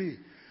disobey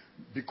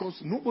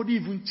because nobody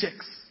even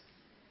checks.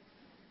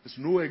 There's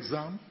no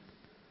exam.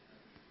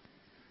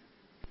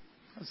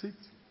 That's it.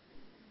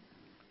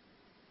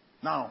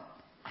 Now,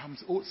 I'm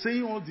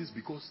saying all this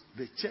because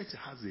the church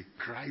has a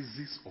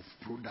crisis of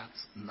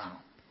products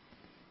now.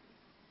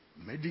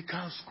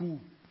 Medical school,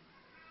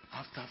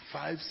 after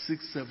 5,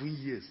 6, 7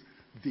 years,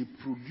 they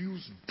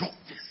produce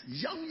doctors,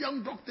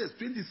 young doctors,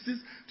 26,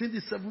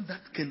 27,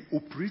 that can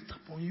operate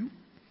upon you.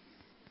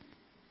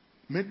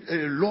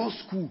 Law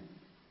school,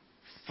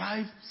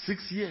 5,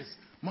 6 years,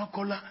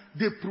 Makola,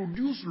 they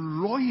produce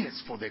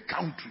lawyers for the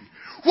country.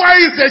 Why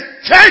is the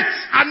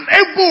church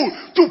unable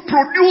to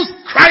produce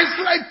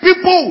Christ-like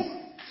people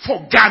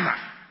for Ghana?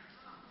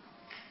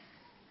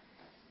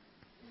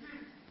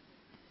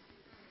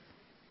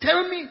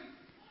 Tell me.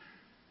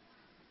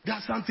 The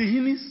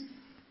Asantehinis,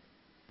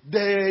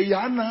 the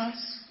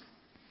Yanas,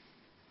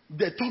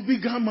 the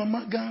Tobigan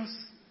Mamagas,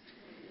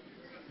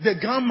 the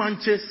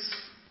Gamanches,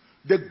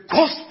 the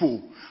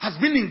gospel has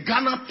been in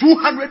Ghana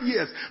 200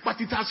 years,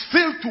 but it has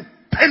failed to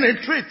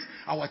penetrate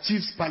our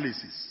chiefs'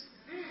 palaces.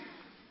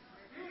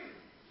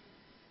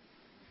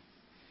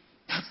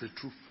 That's the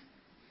truth.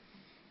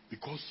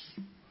 Because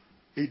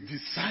a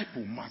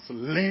disciple must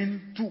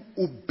learn to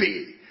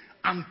obey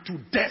unto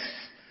death,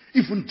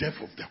 even death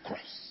of the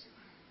cross.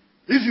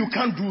 If you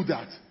can't do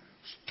that,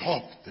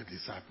 stop the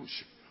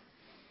discipleship.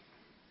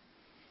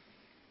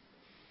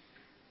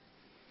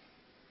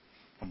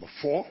 Number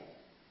 4,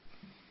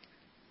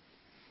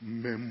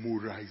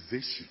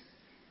 memorization.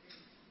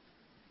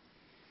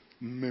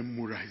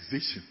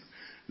 Memorization.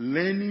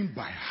 Learning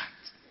by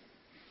heart.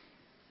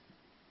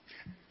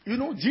 You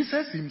know,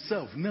 Jesus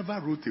himself never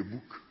wrote a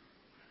book.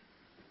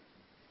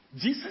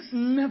 Jesus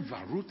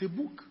never wrote a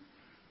book.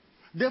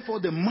 Therefore,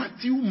 the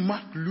Matthew,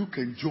 Mark, Luke,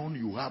 and John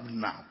you have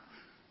now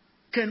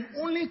can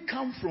only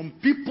come from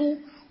people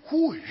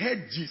who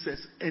heard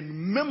Jesus and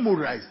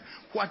memorized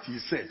what he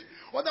said.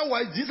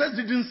 Otherwise, Jesus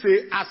didn't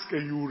say, ask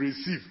and you will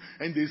receive.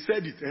 And they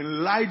said it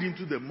and lied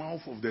into the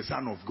mouth of the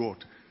Son of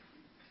God.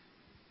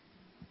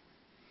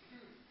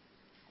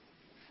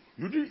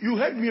 You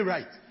heard me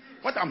right.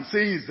 What I'm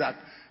saying is that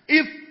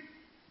if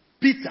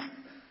Peter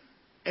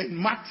and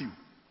Matthew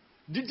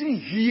didn't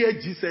hear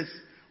Jesus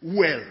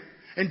well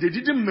and they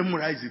didn't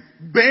memorize it,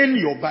 burn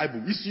your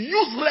Bible. It's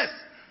useless.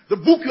 The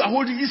book you are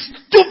holding is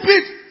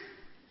stupid.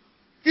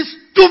 It's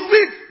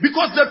stupid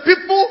because the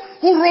people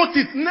who wrote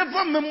it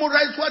never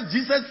memorized what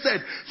Jesus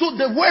said. So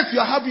the words you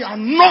are having are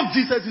not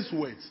Jesus'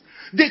 words.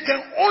 They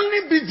can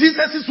only be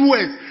Jesus'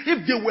 words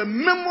if they were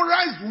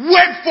memorized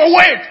word for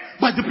word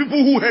by the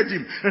people who heard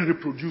him and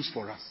reproduced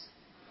for us.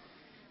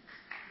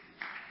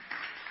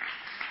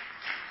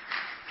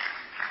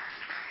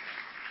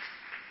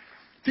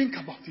 Think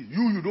about it.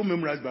 You don't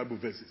memorize Bible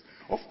verses.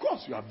 Of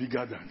course you are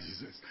bigger than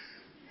Jesus.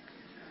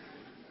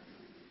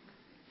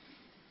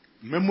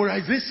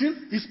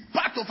 Memorization is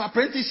part of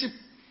apprenticeship.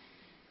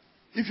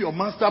 If your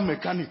master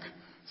mechanic,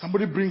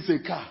 somebody brings a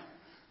car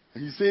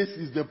and he says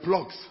it's the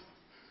plugs.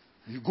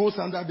 He goes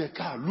under the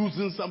car,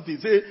 losing something.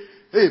 Say,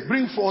 hey,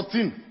 bring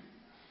 14.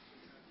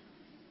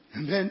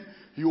 And then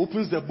he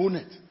opens the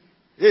bonnet.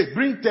 Hey,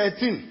 bring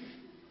 13.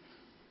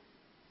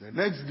 The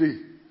next day,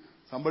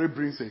 somebody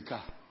brings a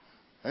car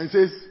and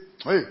says,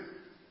 hey,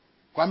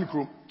 Kwame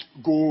Kro,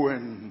 go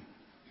and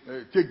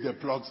take the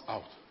plugs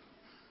out.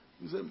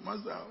 He said,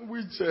 Master,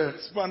 which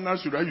spanner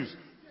should I use?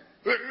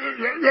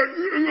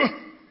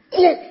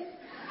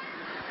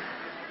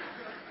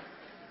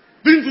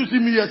 Didn't you see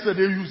me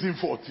yesterday using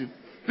 14?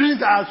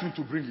 Didn't I ask you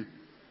to bring it?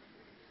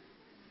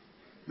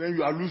 Then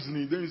you are losing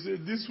it. Then you say,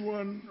 this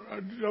one, I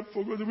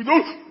forgot. We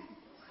don't.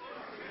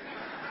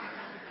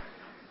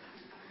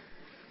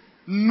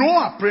 No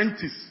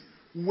apprentice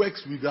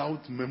works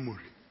without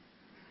memory.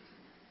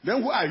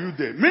 Then why are you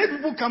there? Many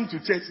people come to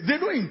church. They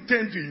don't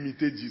intend to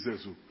imitate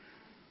Jesus.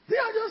 They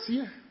are just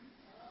here.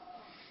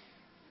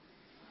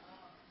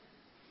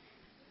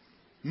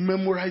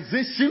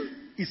 Memorization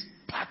is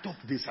part of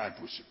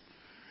discipleship.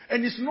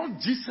 And it's not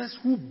Jesus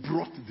who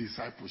brought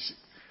discipleship.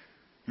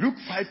 Luke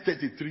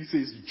 5:33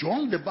 says,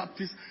 John the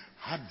Baptist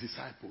had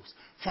disciples.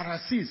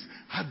 Pharisees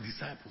had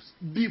disciples.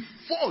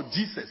 Before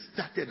Jesus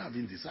started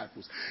having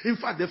disciples. In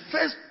fact, the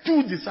first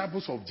 2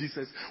 disciples of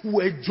Jesus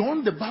were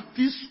John the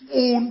Baptist's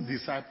own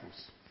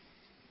disciples.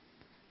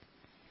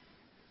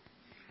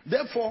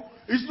 Therefore,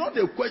 it's not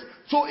a question.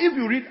 So if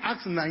you read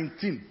Acts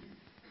 19,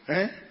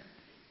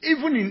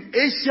 even in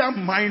Asia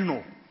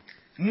Minor,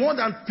 more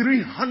than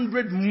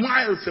 300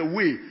 miles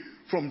away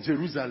from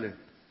Jerusalem,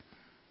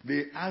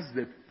 they asked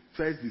the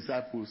first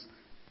disciples,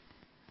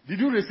 did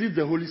you receive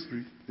the Holy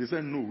Spirit? They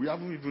said, no, we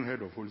haven't even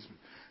heard of Holy Spirit.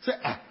 Say,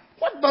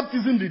 what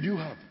baptism did you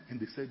have? And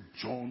they said,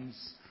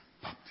 John's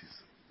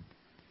baptism.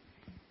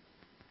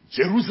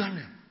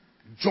 Jerusalem,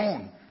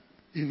 John,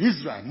 in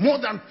Israel, more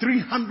than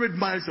 300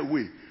 miles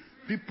away,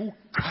 people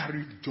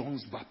carried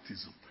John's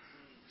baptism,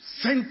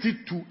 sent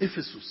it to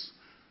Ephesus,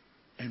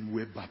 and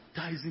were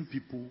baptizing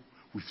people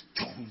with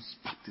John's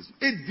baptism.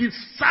 A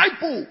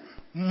disciple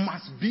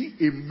must be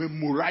a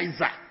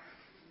memorizer.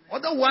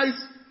 Otherwise,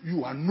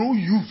 you are no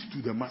use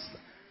to the master.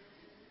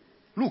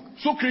 Look,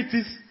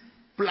 Socrates,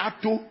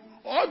 Plato,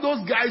 all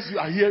those guys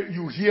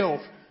you hear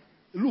of.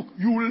 Look,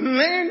 you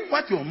learn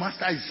what your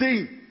master is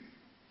saying,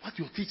 what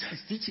your teacher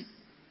is teaching.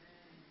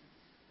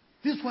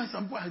 This is why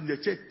some people are in the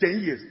church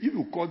 10 years. If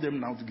you call them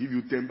now to give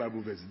you 10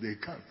 Bible verses, they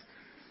can't.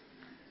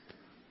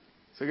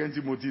 2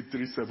 Timothy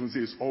 3:7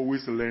 says,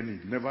 always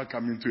learning, never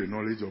coming to a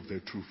knowledge of the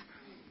truth.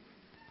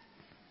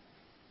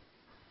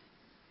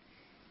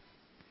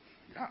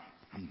 Yeah,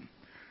 I'm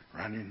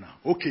running now.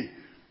 Okay,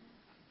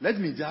 let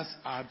me just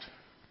add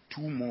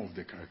 2 more of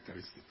the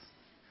characteristics.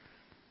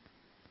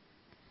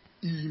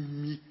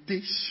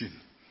 Imitation.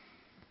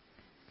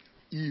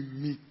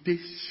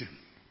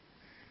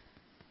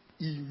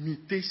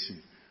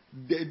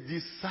 The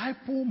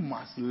disciple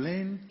must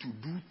learn to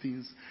do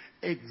things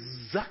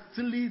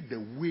exactly the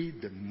way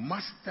the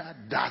master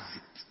does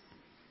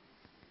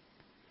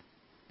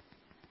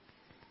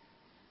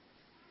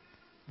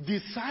it.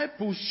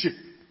 Discipleship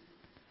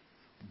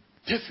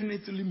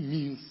definitely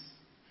means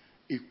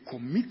a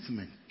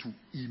commitment to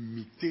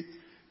imitate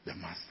the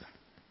master.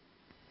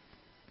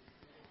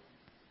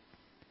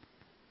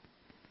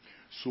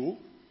 So,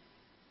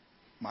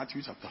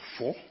 Matthew chapter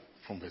 4,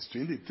 from verse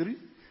 23,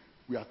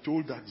 we are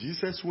told that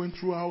Jesus went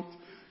throughout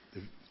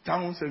the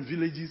towns and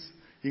villages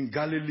in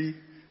Galilee.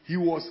 He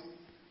was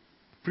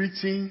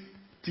preaching,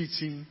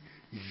 teaching,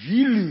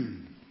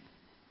 healing.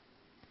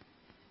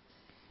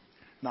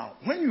 Now,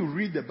 when you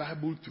read the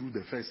Bible through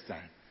the first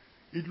time,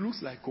 it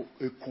looks like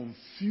a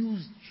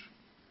confused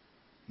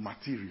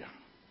material.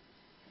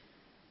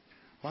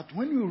 But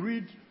when you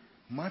read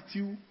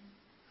Matthew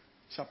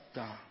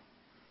chapter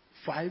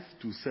 5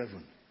 to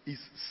 7,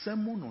 it's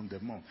Sermon on the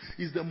Mount.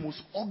 It's the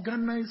most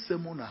organized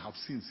sermon I have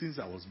seen since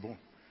I was born.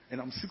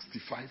 And I'm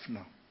 65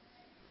 now.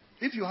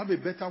 If you have a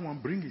better one,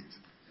 bring it.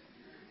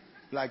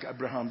 Like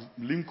Abraham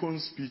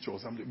Lincoln's speech or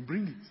something,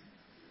 bring it.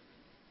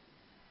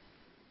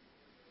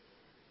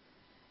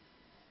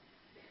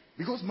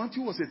 Because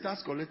Matthew was a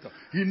tax collector.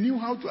 He knew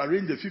how to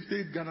arrange the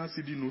 50 Ghana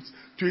cedi notes,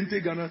 20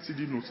 Ghana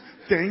cedi notes,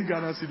 10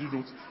 Ghana cedi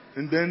notes,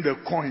 and then the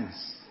coins.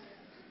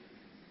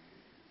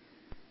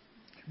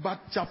 But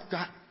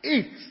chapter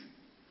 8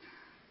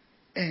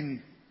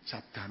 and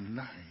chapter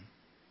 9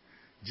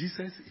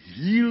 Jesus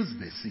heals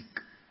the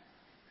sick.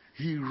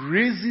 He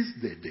raises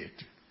the dead.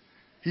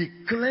 He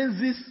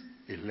cleanses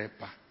a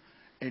leper.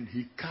 And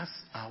he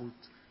casts out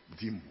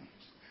demons.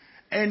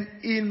 And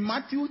in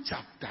Matthew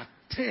chapter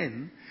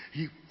 10,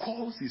 he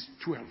calls his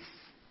 12.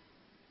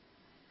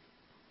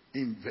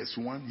 In verse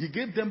 1, he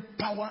gave them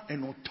power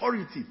and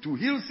authority to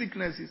heal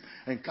sicknesses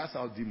and cast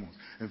out demons.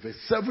 In verse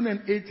 7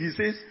 and 8, he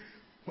says,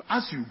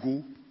 as you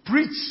go,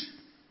 preach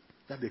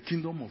that the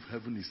kingdom of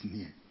heaven is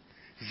near.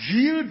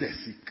 Heal the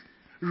sick,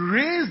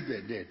 raise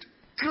the dead,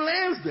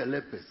 cleanse the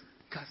lepers,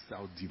 cast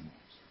out demons.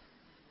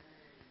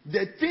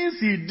 The things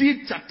he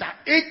did chapter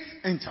 8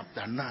 and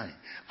chapter 9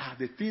 are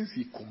the things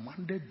he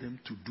commanded them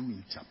to do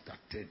in chapter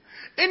 10.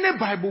 Any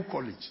Bible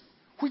college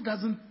which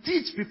doesn't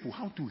teach people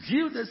how to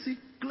heal the sick,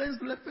 cleanse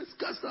the lepers,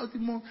 cast out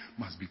demons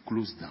must be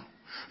closed down.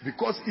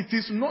 Because it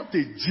is not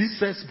a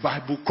Jesus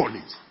Bible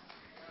college.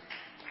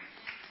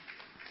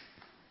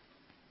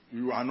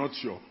 You are not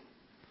sure.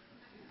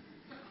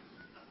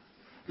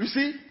 You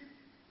see,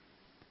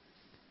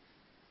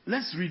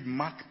 let's read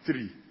Mark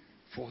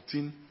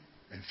 3:14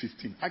 and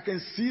 15. I can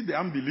see the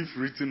unbelief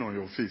written on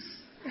your face.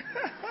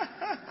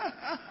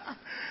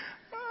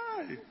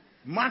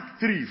 Mark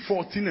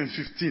 3:14 and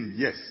 15.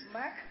 Yes.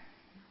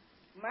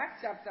 Mark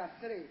chapter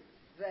 3,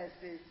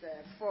 verses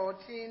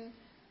 14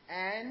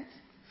 and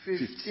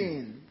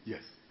 15.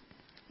 Yes.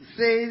 It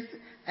says,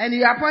 and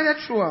he appointed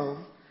 12,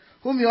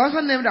 whom he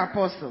also named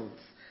apostles,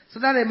 so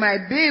that they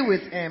might be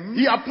with him.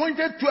 He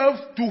appointed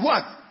 12 to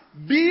what?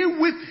 Be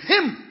with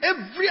him.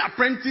 Every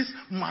apprentice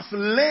must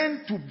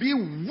learn to be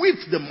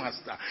with the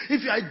master.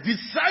 If you are a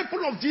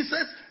disciple of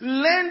Jesus,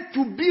 learn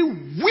to be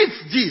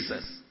with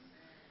Jesus.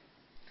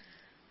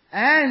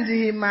 And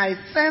he might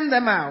send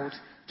them out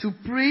to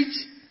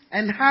preach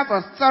and have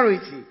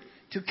authority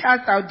to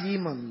cast out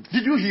demons.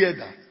 Did you hear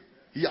that?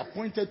 He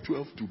appointed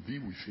 12 to be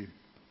with him,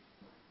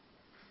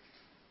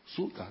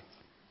 so that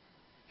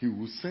he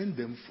will send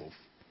them forth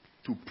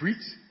to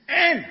preach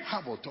and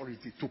have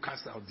authority to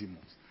cast out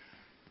demons.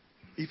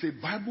 If a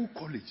Bible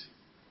college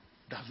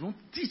does not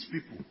teach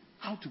people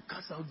how to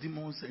cast out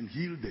demons and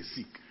heal the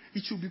sick,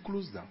 it should be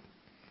closed down.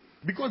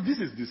 Because this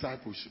is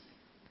discipleship.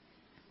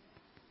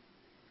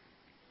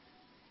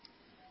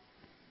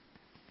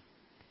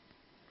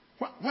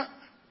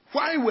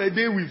 Why were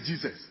they with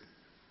Jesus?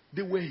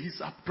 They were his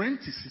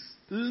apprentices,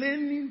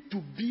 learning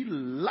to be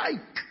like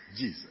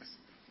Jesus.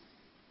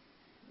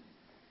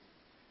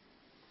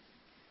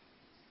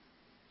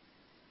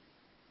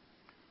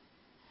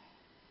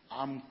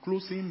 I'm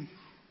closing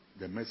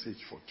the message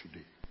for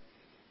today.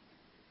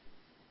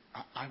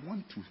 I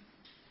want to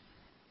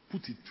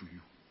put it to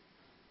you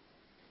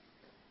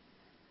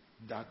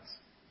that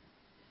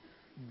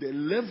the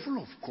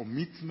level of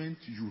commitment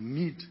you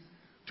need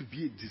to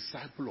be a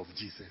disciple of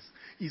Jesus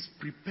is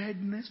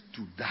preparedness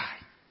to die.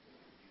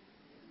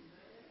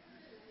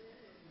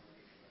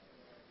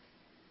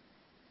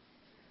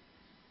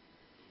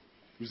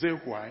 You say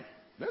why?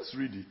 Let's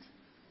read it.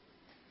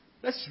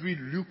 Let's read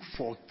Luke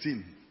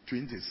 14:26.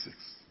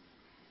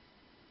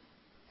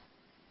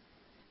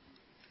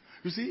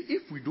 You see,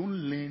 if we don't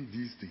learn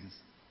these things,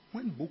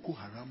 when Boko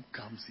Haram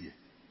comes here,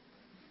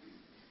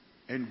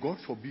 and God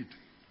forbid,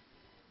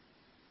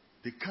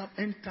 they come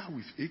enter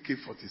with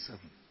AK-47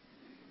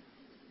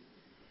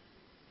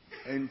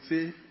 and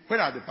say,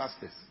 where are the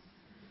pastors?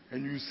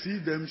 And you see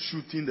them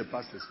shooting the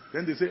pastors.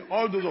 Then they say,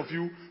 all those of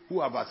you who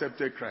have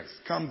accepted Christ,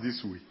 come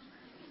this way.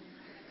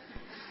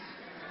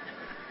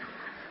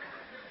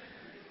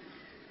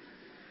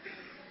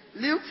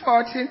 Luke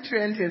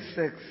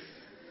 14:26.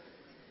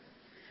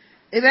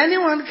 If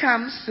anyone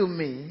comes to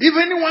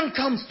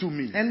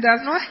me and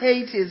does not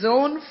hate his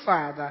own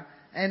father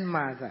and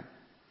mother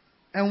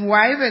and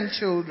wife and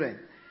children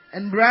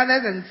and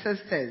brothers and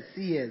sisters,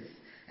 yes,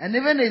 and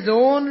even his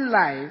own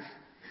life,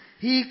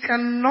 he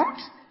cannot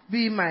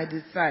be my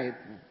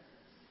disciple.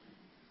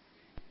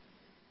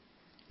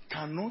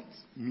 Cannot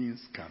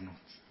means cannot.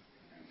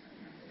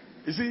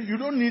 You see, you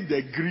don't need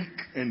the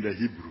Greek and the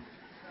Hebrew.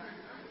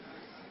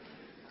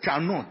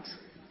 Cannot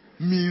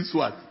means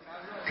what?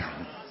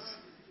 Cannot.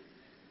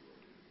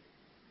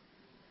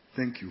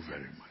 Thank you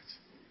very much.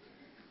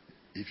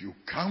 If you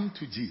come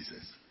to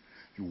Jesus,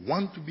 you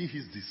want to be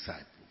his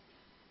disciple,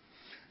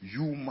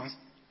 you must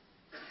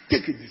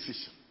take a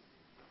decision,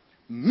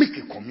 make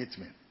a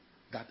commitment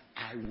that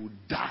I will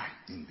die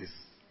in this.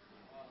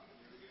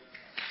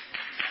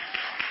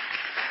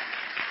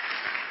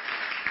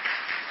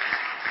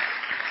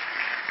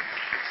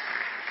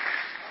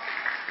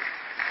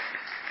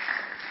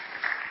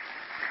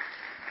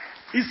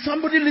 Is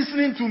somebody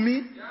listening to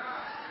me?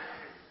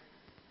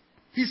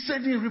 He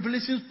said in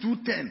Revelation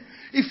 2:10,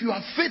 if you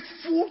are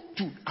faithful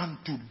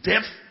unto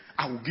death,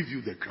 I will give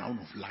you the crown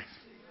of life.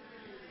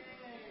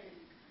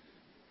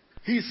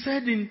 He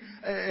said in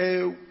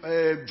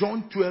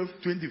John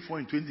 12:24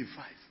 and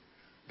 25,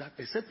 that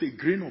except a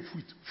grain of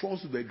wheat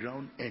falls to the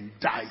ground and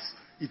dies,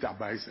 it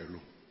abides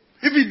alone.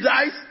 If it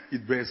dies,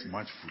 it bears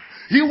much fruit.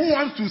 He who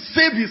wants to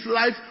save his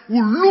life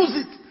will lose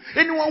it.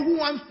 Anyone who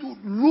wants to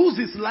lose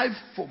his life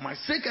for my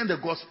sake and the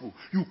gospel,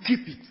 you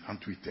keep it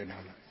unto eternal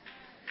life.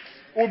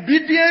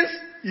 Obedience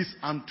is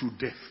unto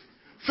death.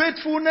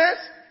 Faithfulness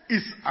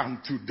is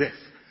unto death.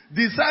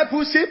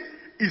 Discipleship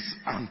is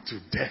unto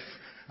death.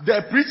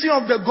 The preaching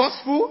of the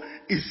gospel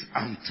is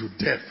unto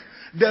death.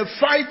 The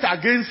fight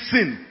against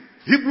sin,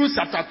 Hebrews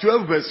chapter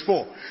 12 verse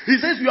 4. He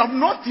says, you have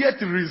not yet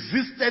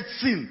resisted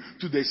sin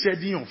to the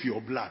shedding of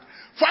your blood.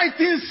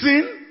 Fighting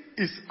sin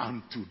is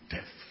unto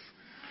death.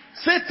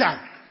 Satan,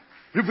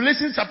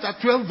 Revelation chapter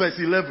 12 verse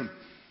 11.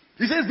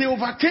 He says they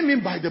overcame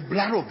him by the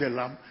blood of the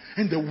Lamb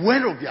and the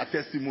word of their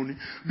testimony,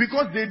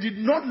 because they did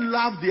not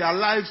love their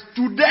lives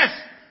to death.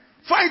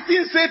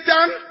 Fighting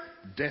Satan,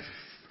 death.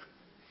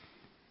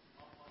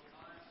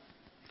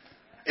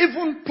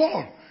 Even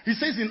Paul, he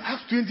says in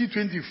Acts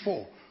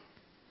 20:24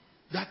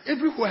 that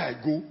everywhere I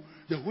go,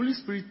 the Holy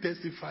Spirit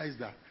testifies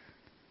that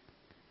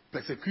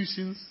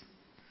persecutions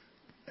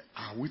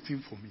are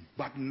waiting for me.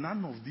 But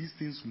none of these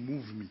things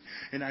move me.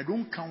 And I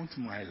don't count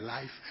my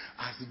life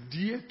as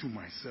dear to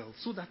myself,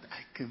 so that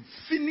I can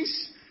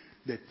finish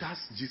the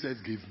task Jesus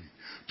gave me.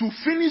 To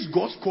finish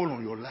God's call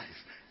on your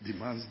life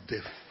demands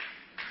death.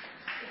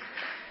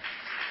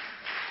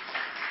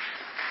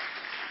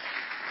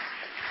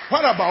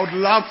 What about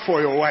love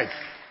for your wife?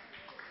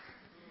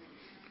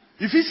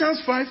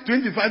 Ephesians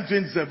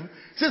 5:25-27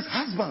 says,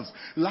 husbands,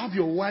 love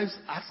your wives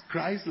as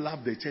Christ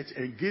loved the church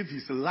and gave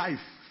his life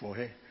for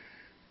her.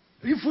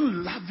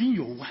 Even loving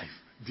your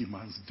wife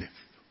demands death.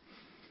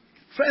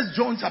 1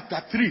 John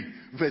chapter 3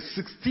 verse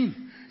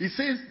 16. It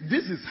says,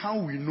 this is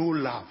how we know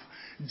love.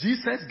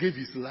 Jesus gave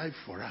his life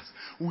for us.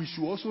 We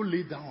should also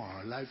lay down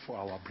our life for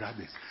our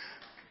brothers.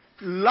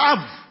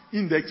 Love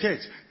in the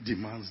church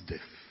demands death.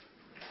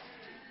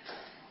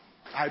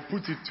 I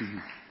put it to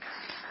you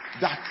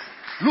that,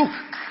 look,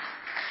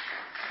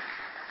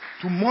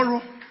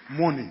 tomorrow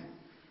morning,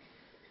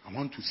 I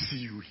want to see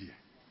you here.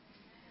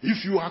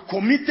 If you are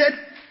committed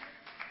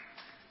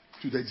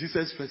to the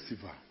Jesus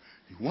Festival,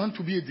 you want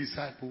to be a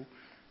disciple,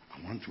 I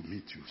want to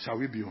meet you. Shall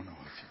we be on our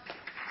feet?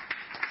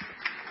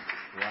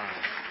 Wow.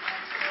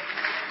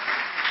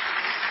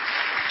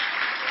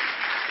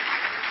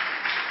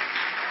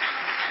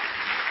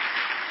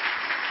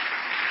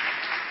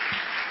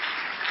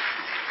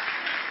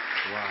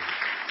 Wow.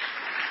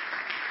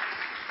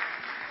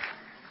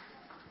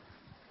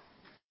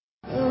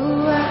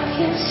 Oh, I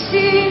can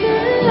see the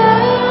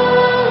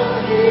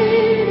love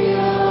in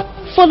your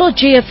Follow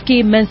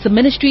JFK Mensa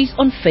Ministries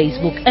on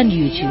Facebook and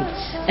YouTube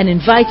and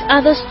invite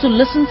others to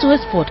listen to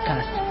his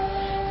podcast.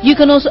 You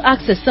can also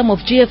access some of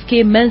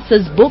JFK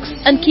Mensa's books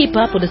and keep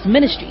up with his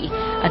ministry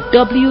at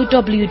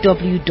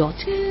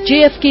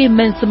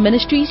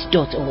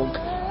www.jfkmensaministries.org.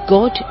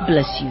 God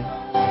bless you.